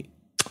you be?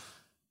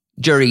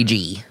 Jury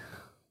G.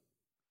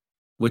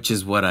 Which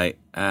is what I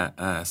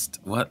asked.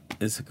 What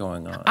is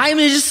going on? I'm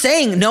just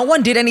saying, no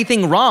one did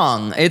anything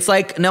wrong. It's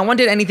like, no one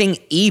did anything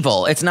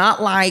evil. It's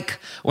not like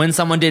when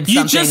someone did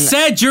something... You just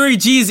said Jury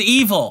G is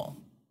evil.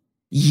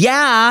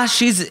 Yeah,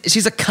 she's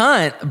a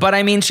cunt, but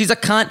I mean, she's a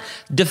cunt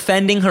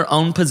defending her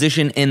own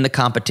position in the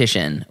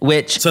competition,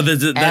 which so does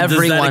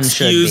that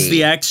excuse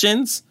the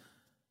actions?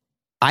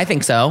 I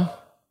think so.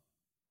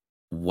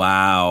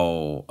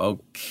 Wow.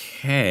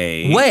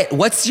 Okay. Wait,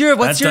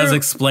 that does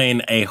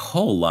explain a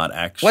whole lot,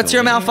 actually. What's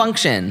your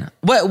malfunction?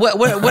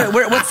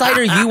 What side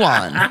are you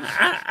on?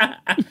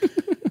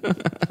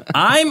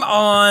 I'm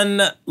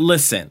on.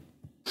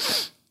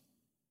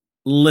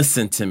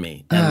 Listen to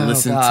me and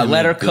listen to me.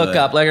 Let her cook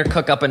up. Let her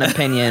cook up an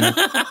opinion.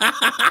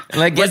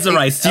 Where's the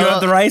rice? Do you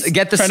have the rice?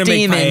 Get the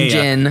steam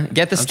engine.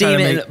 Get the steam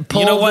engine.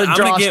 Pull the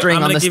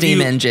drawstring on the steam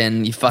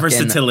engine. You fucking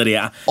versatility.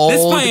 This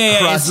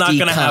paella is not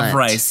gonna have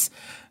rice.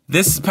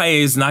 This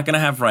paella is not gonna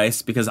have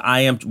rice because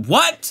I am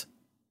what?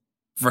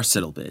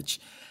 Versatile bitch.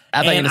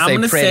 I thought you were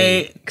gonna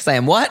say pretty. Because I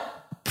am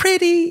what?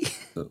 Pretty.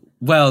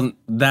 Well,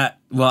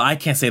 I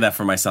can't say that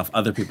for myself.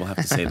 Other people have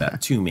to say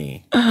that to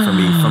me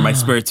for my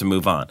spirit to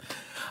move on.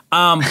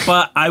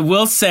 But I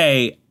will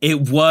say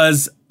it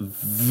was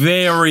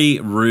very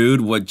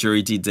rude what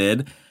Jury G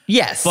did.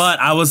 Yes. But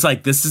I was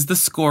like, this is the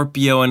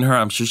Scorpio in her.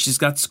 I'm sure she's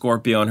got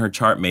Scorpio in her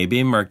chart, maybe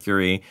a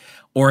Mercury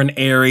or an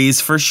Aries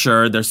for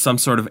sure. There's some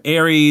sort of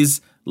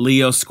Aries,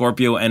 Leo,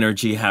 Scorpio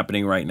energy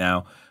happening right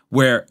now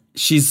where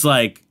she's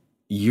like,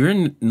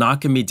 you're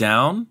knocking me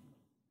down?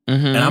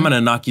 And I'm going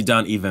to knock you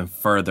down even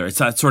further. It's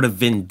that sort of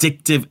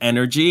vindictive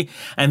energy.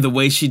 And the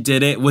way she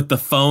did it with the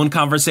phone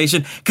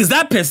conversation, because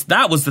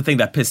that was the thing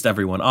that pissed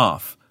everyone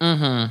off.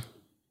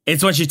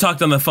 It's when she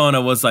talked on the phone,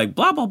 it was like,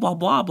 blah, blah, blah,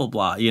 blah, blah,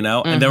 blah, you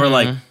know? And they were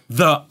like,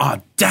 the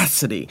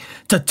audacity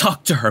to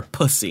talk to her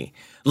pussy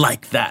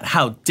like that.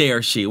 How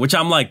dare she? Which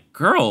I'm like,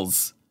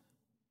 girls.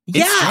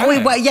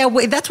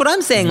 Wait, that's what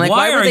I'm saying. Like,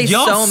 why were they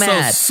so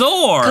mad? So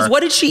sore? Because what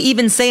did she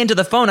even say into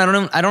the phone? I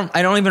don't know.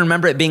 I don't even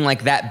remember it being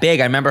like that big.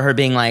 I remember her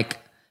being like,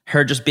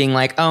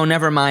 oh,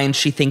 never mind.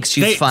 She thinks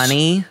she's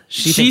funny.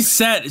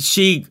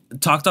 She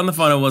talked on the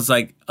phone and was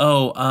like,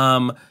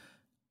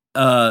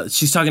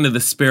 she's talking to the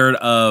spirit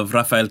of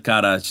Rafael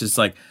Cara. She's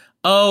like,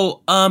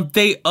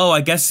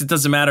 I guess it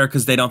doesn't matter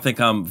because they don't think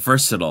I'm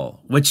versatile,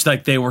 which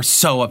like they were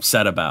so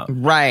upset about.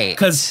 Right.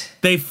 Because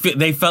they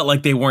felt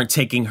like they weren't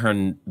taking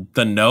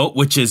the note,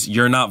 which is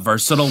you're not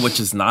versatile,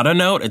 which is not a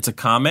note. It's a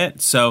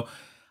comment. So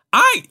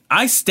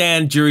I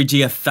stand Jury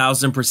G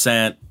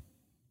 1,000%.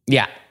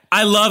 Yeah.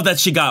 I love that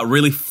she got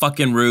really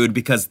fucking rude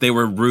because they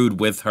were rude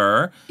with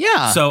her.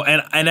 Yeah. So,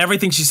 and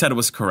everything she said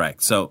was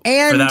correct. So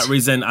for that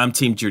reason, I'm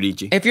team Jury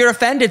G. If you're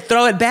offended,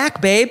 throw it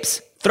back,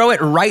 babes. Throw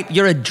it right.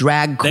 You're a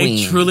drag queen.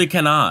 They truly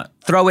cannot.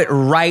 Throw it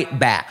right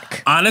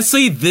back.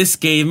 Honestly, this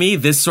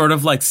sort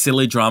of like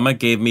silly drama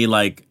gave me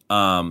like,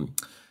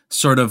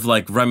 sort of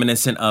like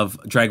reminiscent of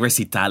Drag Race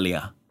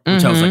Italia,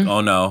 which I was like,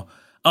 oh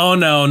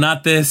no,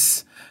 not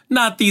this.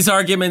 Not these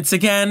arguments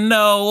again.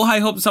 No, I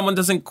hope someone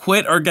doesn't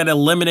quit or get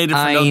eliminated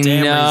for no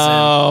damn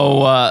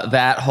reason.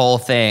 That whole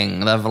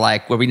thing of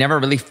like where we never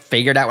really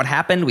figured out what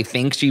happened. We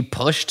think she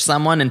pushed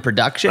someone in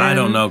production. I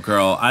don't know,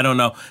 girl. I don't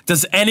know.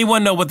 Does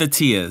anyone know what the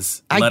T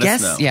is? Let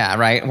us know. Yeah,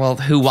 right. Well,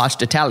 who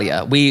watched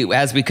Italia?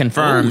 As we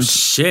confirmed. Oh,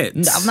 shit.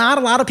 Not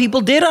a lot of people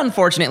did,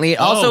 unfortunately.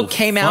 It also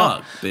came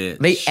out. Bitch.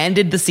 They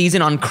ended the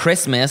season on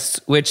Christmas,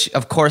 which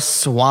of course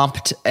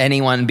swamped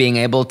anyone being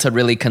able to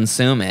really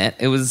consume it.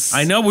 It was.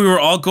 I know we were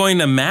all going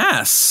to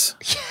mass.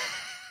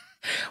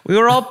 We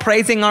were all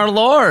praising our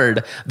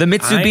Lord, the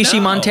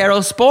Mitsubishi Montero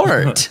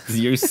Sport.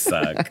 You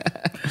suck.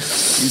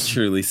 You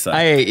truly suck.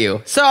 I hate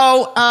you.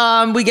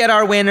 So, we get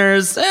our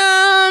winners.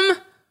 Yeah,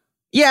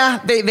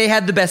 they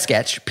had the best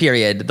sketch,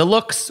 period. The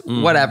looks,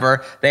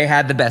 whatever. They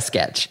had the best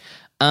sketch.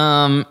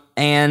 And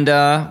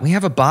we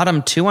have a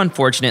bottom two,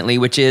 unfortunately,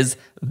 which is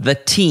the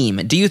team.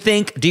 Do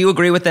you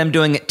agree with them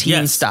doing it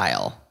team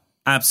style?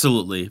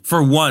 Absolutely.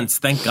 For once,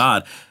 thank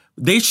God.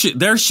 They should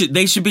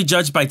be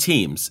judged by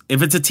teams.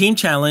 If it's a team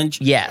challenge,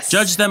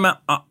 judge them.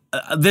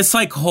 This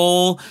like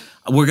whole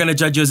we're gonna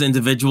judge you as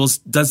individuals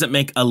doesn't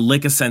make a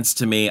lick of sense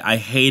to me. I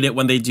hate it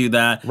when they do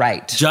that.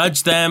 Right.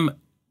 Judge them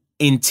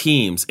in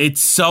teams.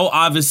 It's so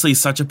obviously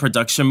such a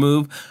production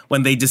move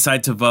when they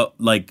decide to vote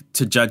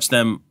to judge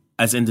them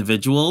as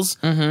individuals,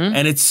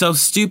 and it's so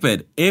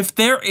stupid. If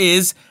there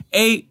is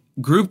a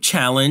group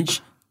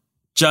challenge,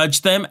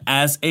 judge them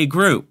as a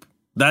group.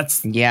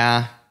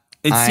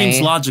 It seems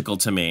logical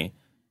to me.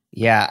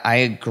 Yeah, I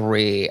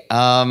agree.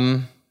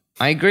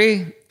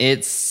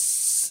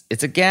 It's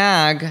a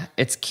gag.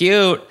 It's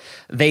cute.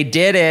 They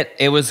did it.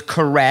 It was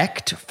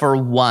correct for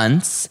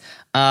once.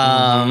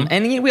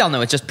 And we all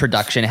know it's just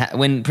production.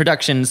 When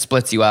production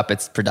splits you up,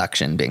 it's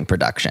production being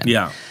production.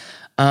 Yeah.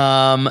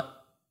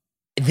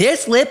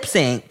 This lip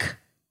sync,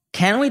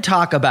 can we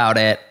talk about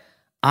it?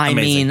 I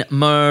Amazing. mean,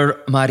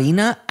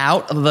 Marina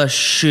out the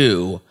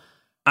shoe.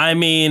 I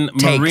mean,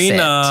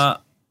 Takes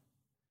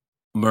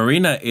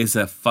Marina is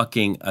a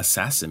fucking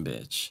assassin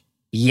bitch.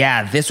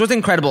 Yeah, this was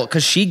incredible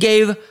because she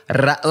gave,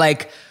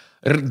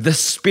 the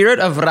spirit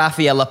of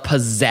Rafaela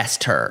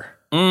possessed her.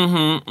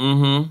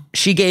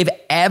 She gave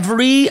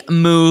every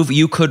move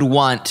you could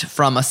want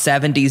from a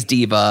 70s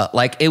diva.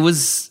 Like, it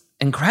was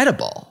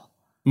incredible.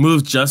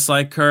 Moved just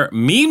like her.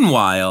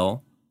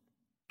 Meanwhile,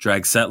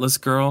 drag setless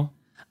girl.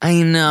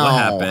 I know. What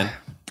happened?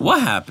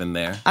 What happened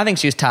there? I think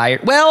she was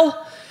tired.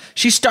 Well,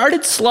 she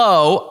started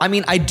slow. I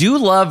mean, I do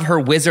love her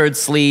wizard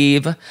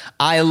sleeve.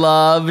 I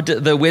loved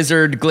the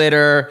wizard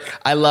glitter.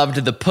 I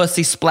loved the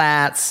pussy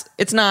splats.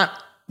 It's not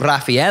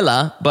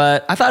Rafaela,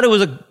 but I thought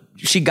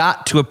she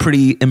got to a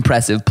pretty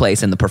impressive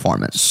place in the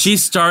performance. She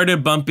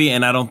started bumpy,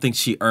 and I don't think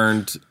she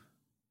earned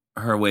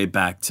her way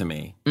back to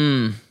me.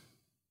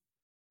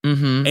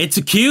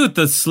 It's cute.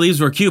 The sleeves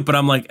were cute, but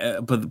I'm like,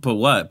 but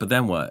what? But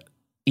then what?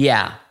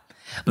 Yeah.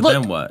 But Look,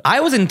 then what? I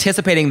was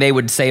anticipating they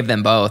would save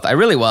them both. I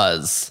really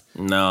was.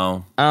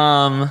 No.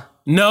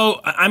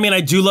 No, I mean,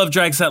 I do love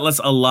drag setless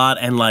a lot,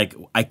 and like,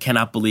 I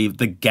cannot believe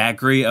the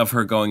gaggery of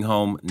her going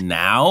home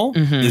now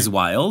is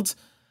wild.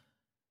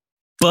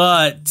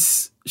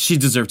 But she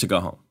deserved to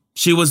go home.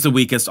 She was the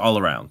weakest all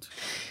around.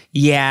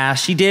 Yeah,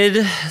 she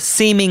did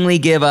seemingly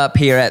give up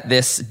here at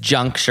this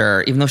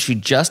juncture, even though she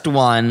just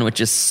won,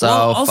 which is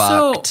so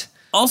fucked.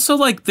 Also,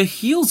 like, the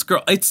heels,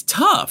 girl, it's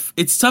tough.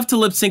 It's tough to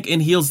lip sync in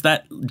heels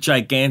that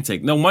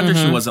gigantic. No wonder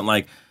she wasn't,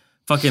 like,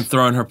 fucking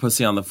throwing her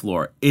pussy on the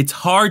floor. It's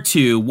hard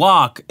to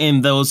walk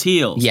in those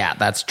heels. Yeah,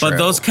 that's true. But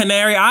those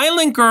Canary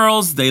Island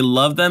girls, they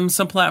love them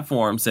some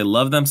platforms. They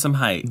love them some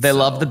height. They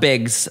love the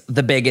bigs,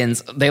 the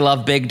biggins. They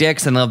love big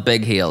dicks and love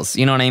big heels.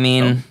 You know what I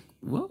mean?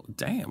 Whoa,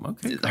 damn,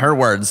 okay. Her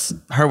words,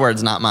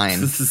 not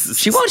mine.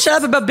 She won't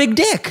shut up about big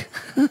dick.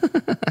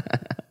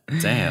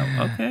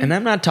 Damn, okay. And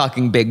I'm not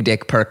talking big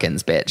dick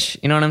Perkins, bitch.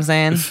 You know what I'm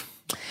saying?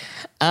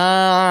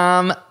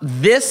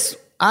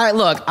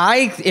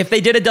 If they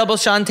did a double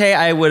Shantae,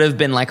 I would have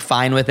been like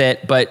fine with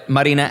it, but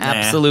Marina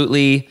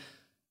absolutely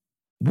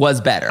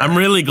was better. I'm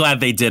really glad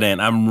they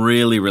didn't. I'm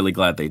really, really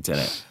glad they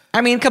didn't.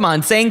 I mean, come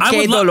on, saying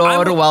Que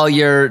Dolor while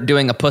you're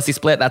doing a pussy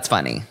split, that's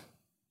funny.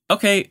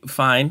 Okay,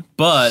 fine,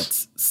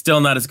 but still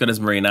not as good as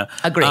Marina.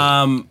 Agreed.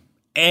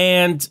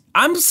 And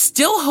I'm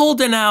still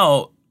holding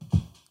out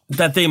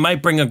that they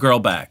might bring a girl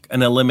back,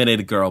 an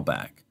eliminated girl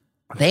back.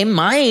 They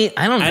might.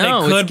 I don't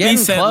know. And it could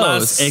be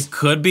close. It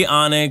could be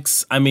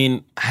Onyx. I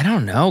mean, I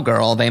don't know,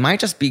 girl. They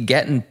might just be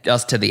getting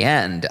us to the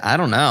end. I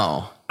don't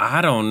know.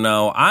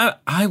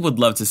 I would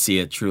love to see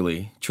it,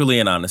 truly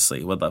and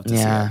honestly. Would love to see it.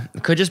 Yeah,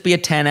 it could just be a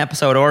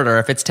 10-episode order.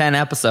 If it's 10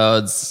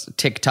 episodes,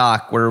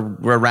 TikTok, we're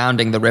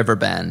rounding the river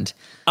bend.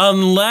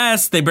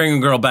 Unless they bring a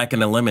girl back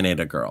and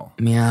eliminate a girl.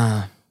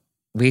 Yeah,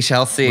 we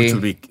shall see.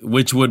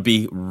 Which would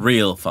be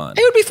real fun.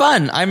 It would be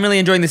fun. I'm really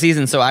enjoying the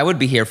season, so I would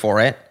be here for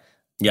it.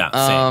 Yeah,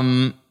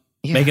 same.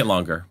 Yeah. Make it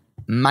longer.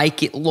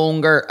 Make it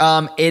longer.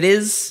 It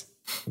is,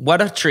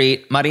 what a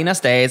treat. Marina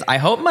stays. I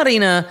hope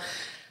Marina,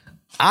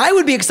 I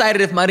would be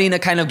excited if Marina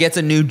kind of gets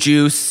a new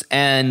juice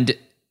and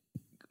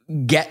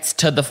gets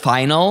to the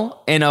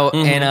final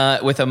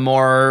with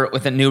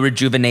a new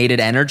rejuvenated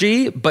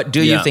energy. But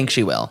do you think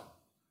she will?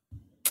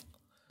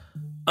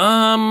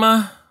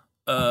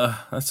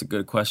 That's a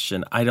good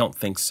question. I don't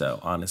think so,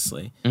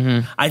 honestly.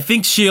 I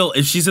think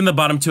if she's in the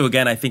bottom two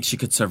again, I think she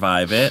could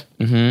survive it.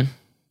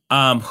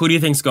 Who do you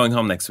think's going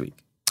home next week?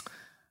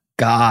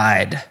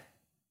 God,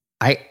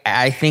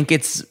 I think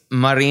it's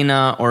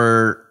Marina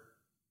or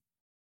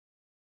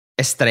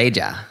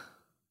Estrella.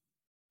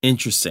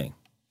 Interesting.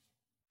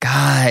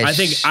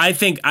 Gosh, I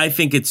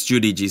think it's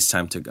Judy G's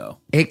time to go.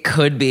 It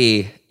could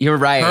be. You're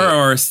right. Her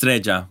or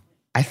Estrella.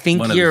 I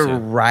think you're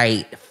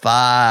right.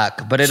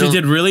 Fuck. But she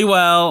did really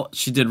well.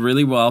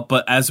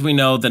 But as we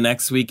know, the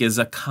next week is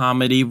a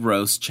comedy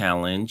roast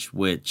challenge,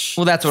 which...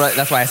 Well, that's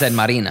why I said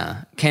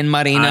Marina. Can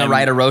Marina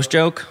write a roast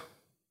joke?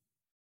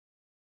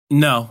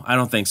 No, I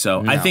don't think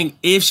so. No. I think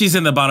if she's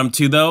in the bottom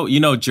two, though,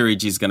 Jury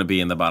G's going to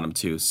be in the bottom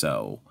two.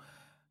 So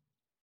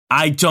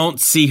I don't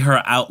see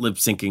her out lip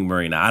syncing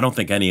Marina. I don't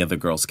think any of the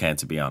girls can,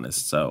 to be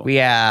honest. So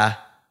yeah.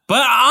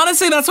 But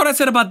honestly, that's what I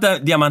said about the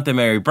Diamante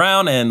Mary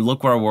Brown, and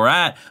look where we're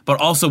at. But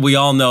also, we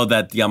all know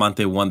that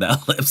Diamante won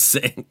that lip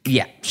sync.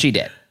 Yeah, she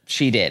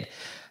did.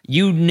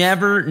 You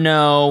never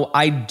know.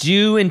 I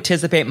do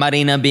anticipate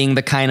Marina being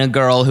the kind of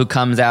girl who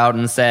comes out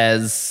and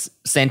says,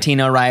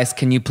 Santino Rice,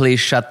 can you please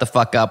shut the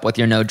fuck up with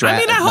your no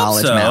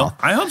knowledge mouth?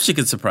 I hope she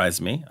could surprise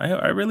me.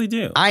 I really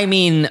do. I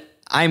mean,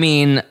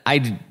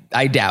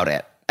 I doubt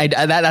it.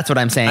 That's what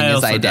I'm saying.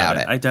 I doubt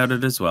it. I doubt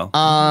it as well.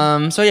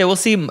 So yeah, we'll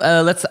see. I'm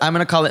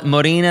gonna call it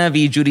Marina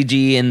v Judy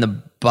G in the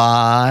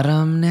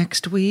bottom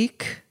next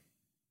week.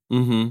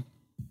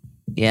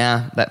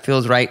 Yeah, that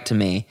feels right to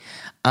me.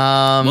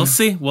 We'll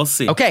see.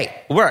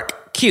 Okay,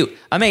 work. Cute.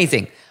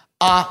 Amazing.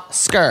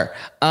 Oscar.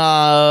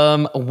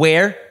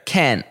 Where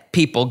can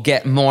people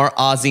get more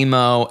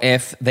Ozzymo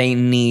if they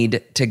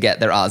need to get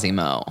their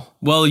Ozzymo?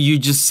 Well, you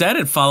just said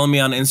it. Follow me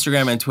on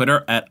Instagram and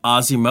Twitter at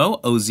Ozzymo,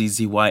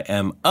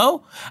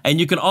 Ozzzymo. And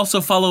you can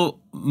also follow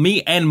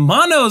me and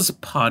Mano's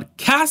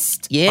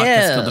podcast.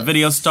 Yes. Podcast called The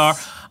Video Star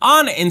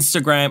on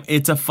Instagram.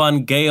 It's a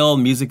fun gay old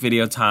music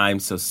video time.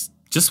 So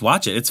just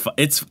watch it.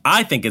 It's.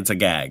 I think it's a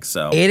gag.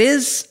 So it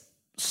is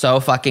so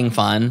fucking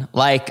fun.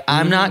 Like,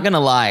 I'm not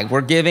gonna lie.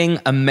 We're giving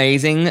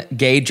amazing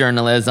gay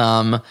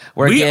journalism.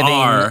 We're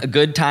giving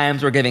good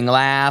times. We're giving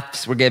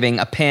laughs. We're giving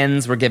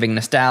pins. We're giving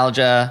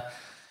nostalgia.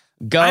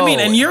 Go. I mean,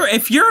 and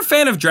if you're a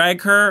fan of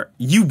Drag Her,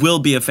 you will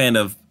be a fan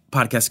of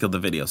Podcast Kill the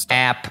Video Star.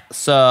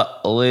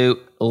 Absolutely.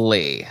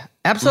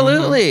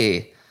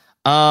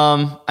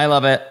 I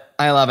love it.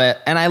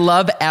 And I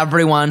love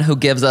everyone who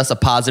gives us a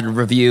positive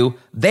review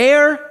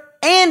there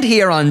and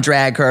here on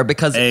Drag Her,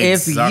 because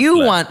if you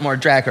want more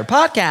Drag Her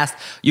podcast,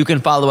 you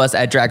can follow us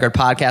at Drag Her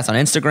Podcast on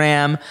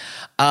Instagram.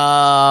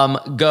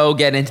 Go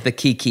get into the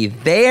Kiki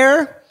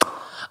there.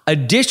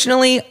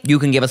 Additionally, you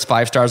can give us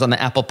 5 stars on the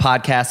Apple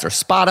Podcasts or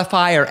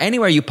Spotify or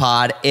anywhere you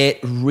pod. It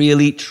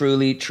really,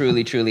 truly,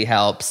 truly, truly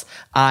helps.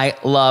 I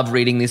love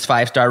reading these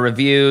 5-star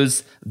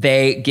reviews.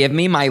 They give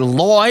me my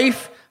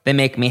life. They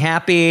make me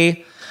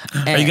happy.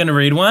 Are you going to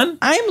read one?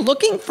 I'm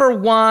looking for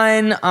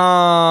one.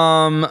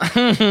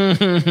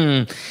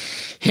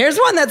 Here's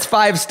one that's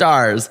 5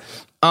 stars.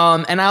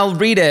 And I'll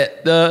read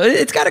it.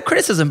 It's got a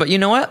criticism, but you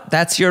know what?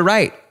 That's your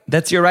right.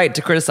 That's your right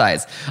to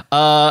criticize.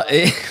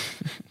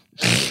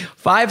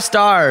 5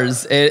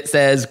 stars. It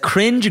says,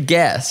 cringe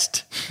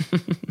guest.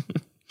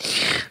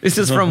 This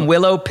is from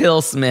Willow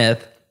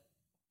Pillsmith.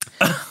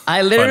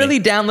 I literally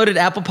downloaded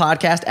Apple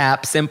Podcast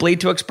app simply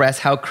to express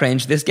how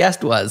cringe this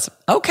guest was.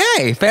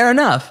 Okay, fair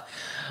enough.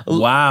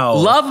 Wow.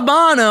 Love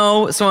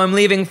Mano, so I'm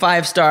leaving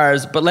 5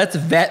 stars, but let's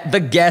vet the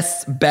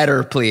guests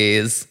better,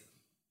 please.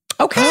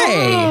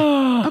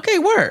 Okay. Okay,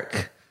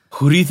 work.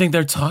 Who do you think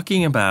they're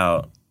talking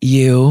about?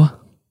 You.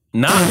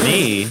 Not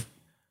me.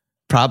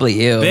 Probably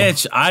you.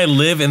 Bitch, I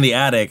live in the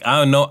attic. I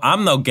don't know.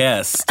 I'm no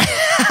guest.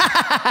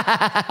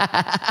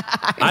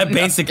 I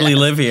basically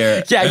live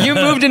here. Yeah, you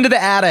moved into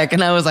the attic,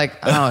 and I was like,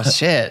 oh,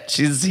 shit,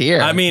 she's here.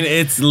 I mean,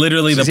 it's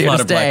literally the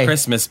plot of Black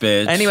Christmas,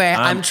 bitch. Anyway,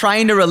 I'm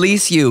trying to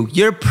release you.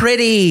 You're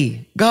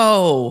pretty.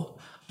 Go.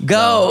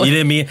 No, you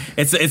didn't mean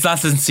it's not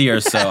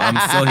sincere, so I'm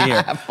still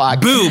here. Fuck.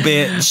 Boo,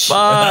 bitch.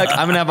 Fuck.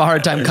 I'm gonna have a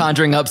hard time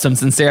conjuring up some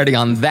sincerity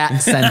on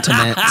that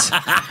sentiment.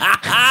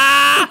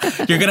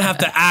 You're gonna have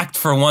to act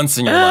for once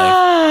in your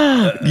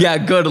life. Yeah,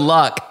 good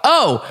luck.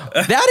 Oh,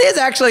 that is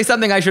actually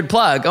something I should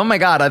plug. Oh my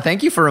God,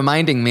 thank you for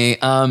reminding me.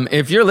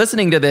 If you're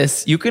listening to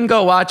this, you can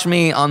go watch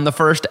me on the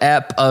first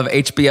ep of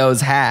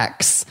HBO's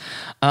Hacks.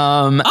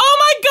 Oh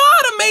my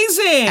God,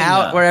 amazing.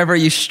 Out wherever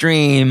you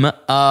stream.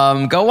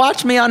 Go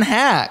watch me on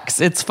Hacks.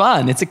 It's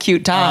fun. It's a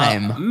cute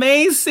time.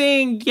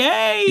 Amazing.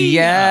 Yay.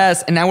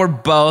 Yes. And now we're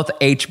both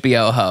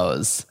HBO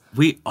hoes.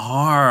 We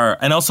are.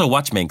 And also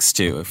watch Minx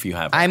too, if you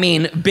have. I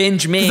mean,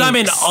 binge Minx. I'm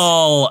in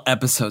all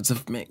episodes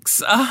of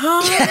Minx.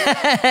 Uh-huh.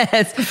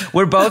 Yes.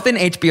 We're both in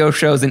HBO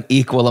shows in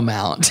equal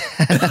amount.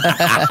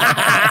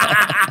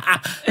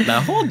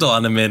 Now, hold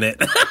on a minute.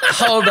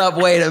 Hold up.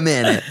 Wait a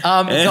minute.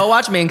 Go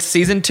watch Minx.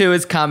 Season 2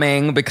 is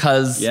coming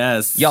because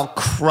y'all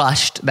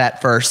crushed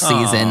that first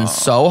season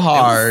so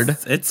hard.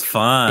 It's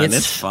fun.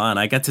 It's fun.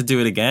 I got to do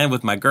it again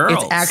with my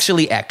girls. It's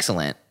actually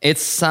excellent.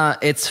 It's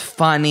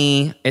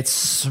funny. It's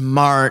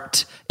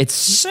smart. It's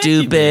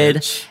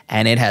stupid.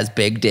 And it has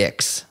big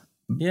dicks.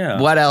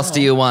 Yeah. What else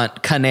do you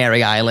want?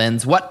 Canary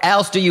Islands. What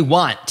else do you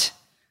want?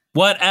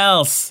 What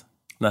else?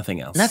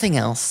 Nothing else. Nothing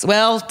else.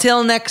 Well,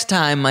 till next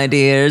time, my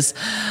dears.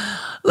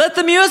 Let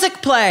the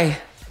music play.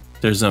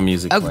 There's no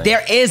music playing.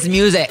 There is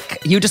music.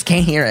 You just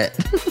can't hear it.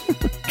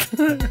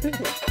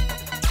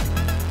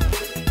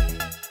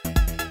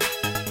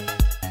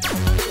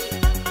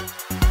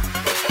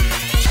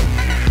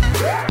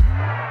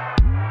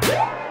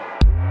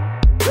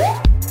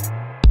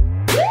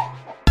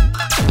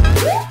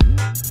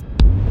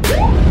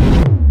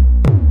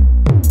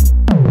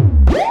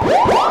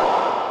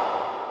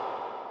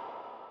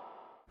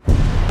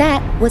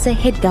 That was a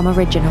HeadGum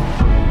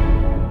original.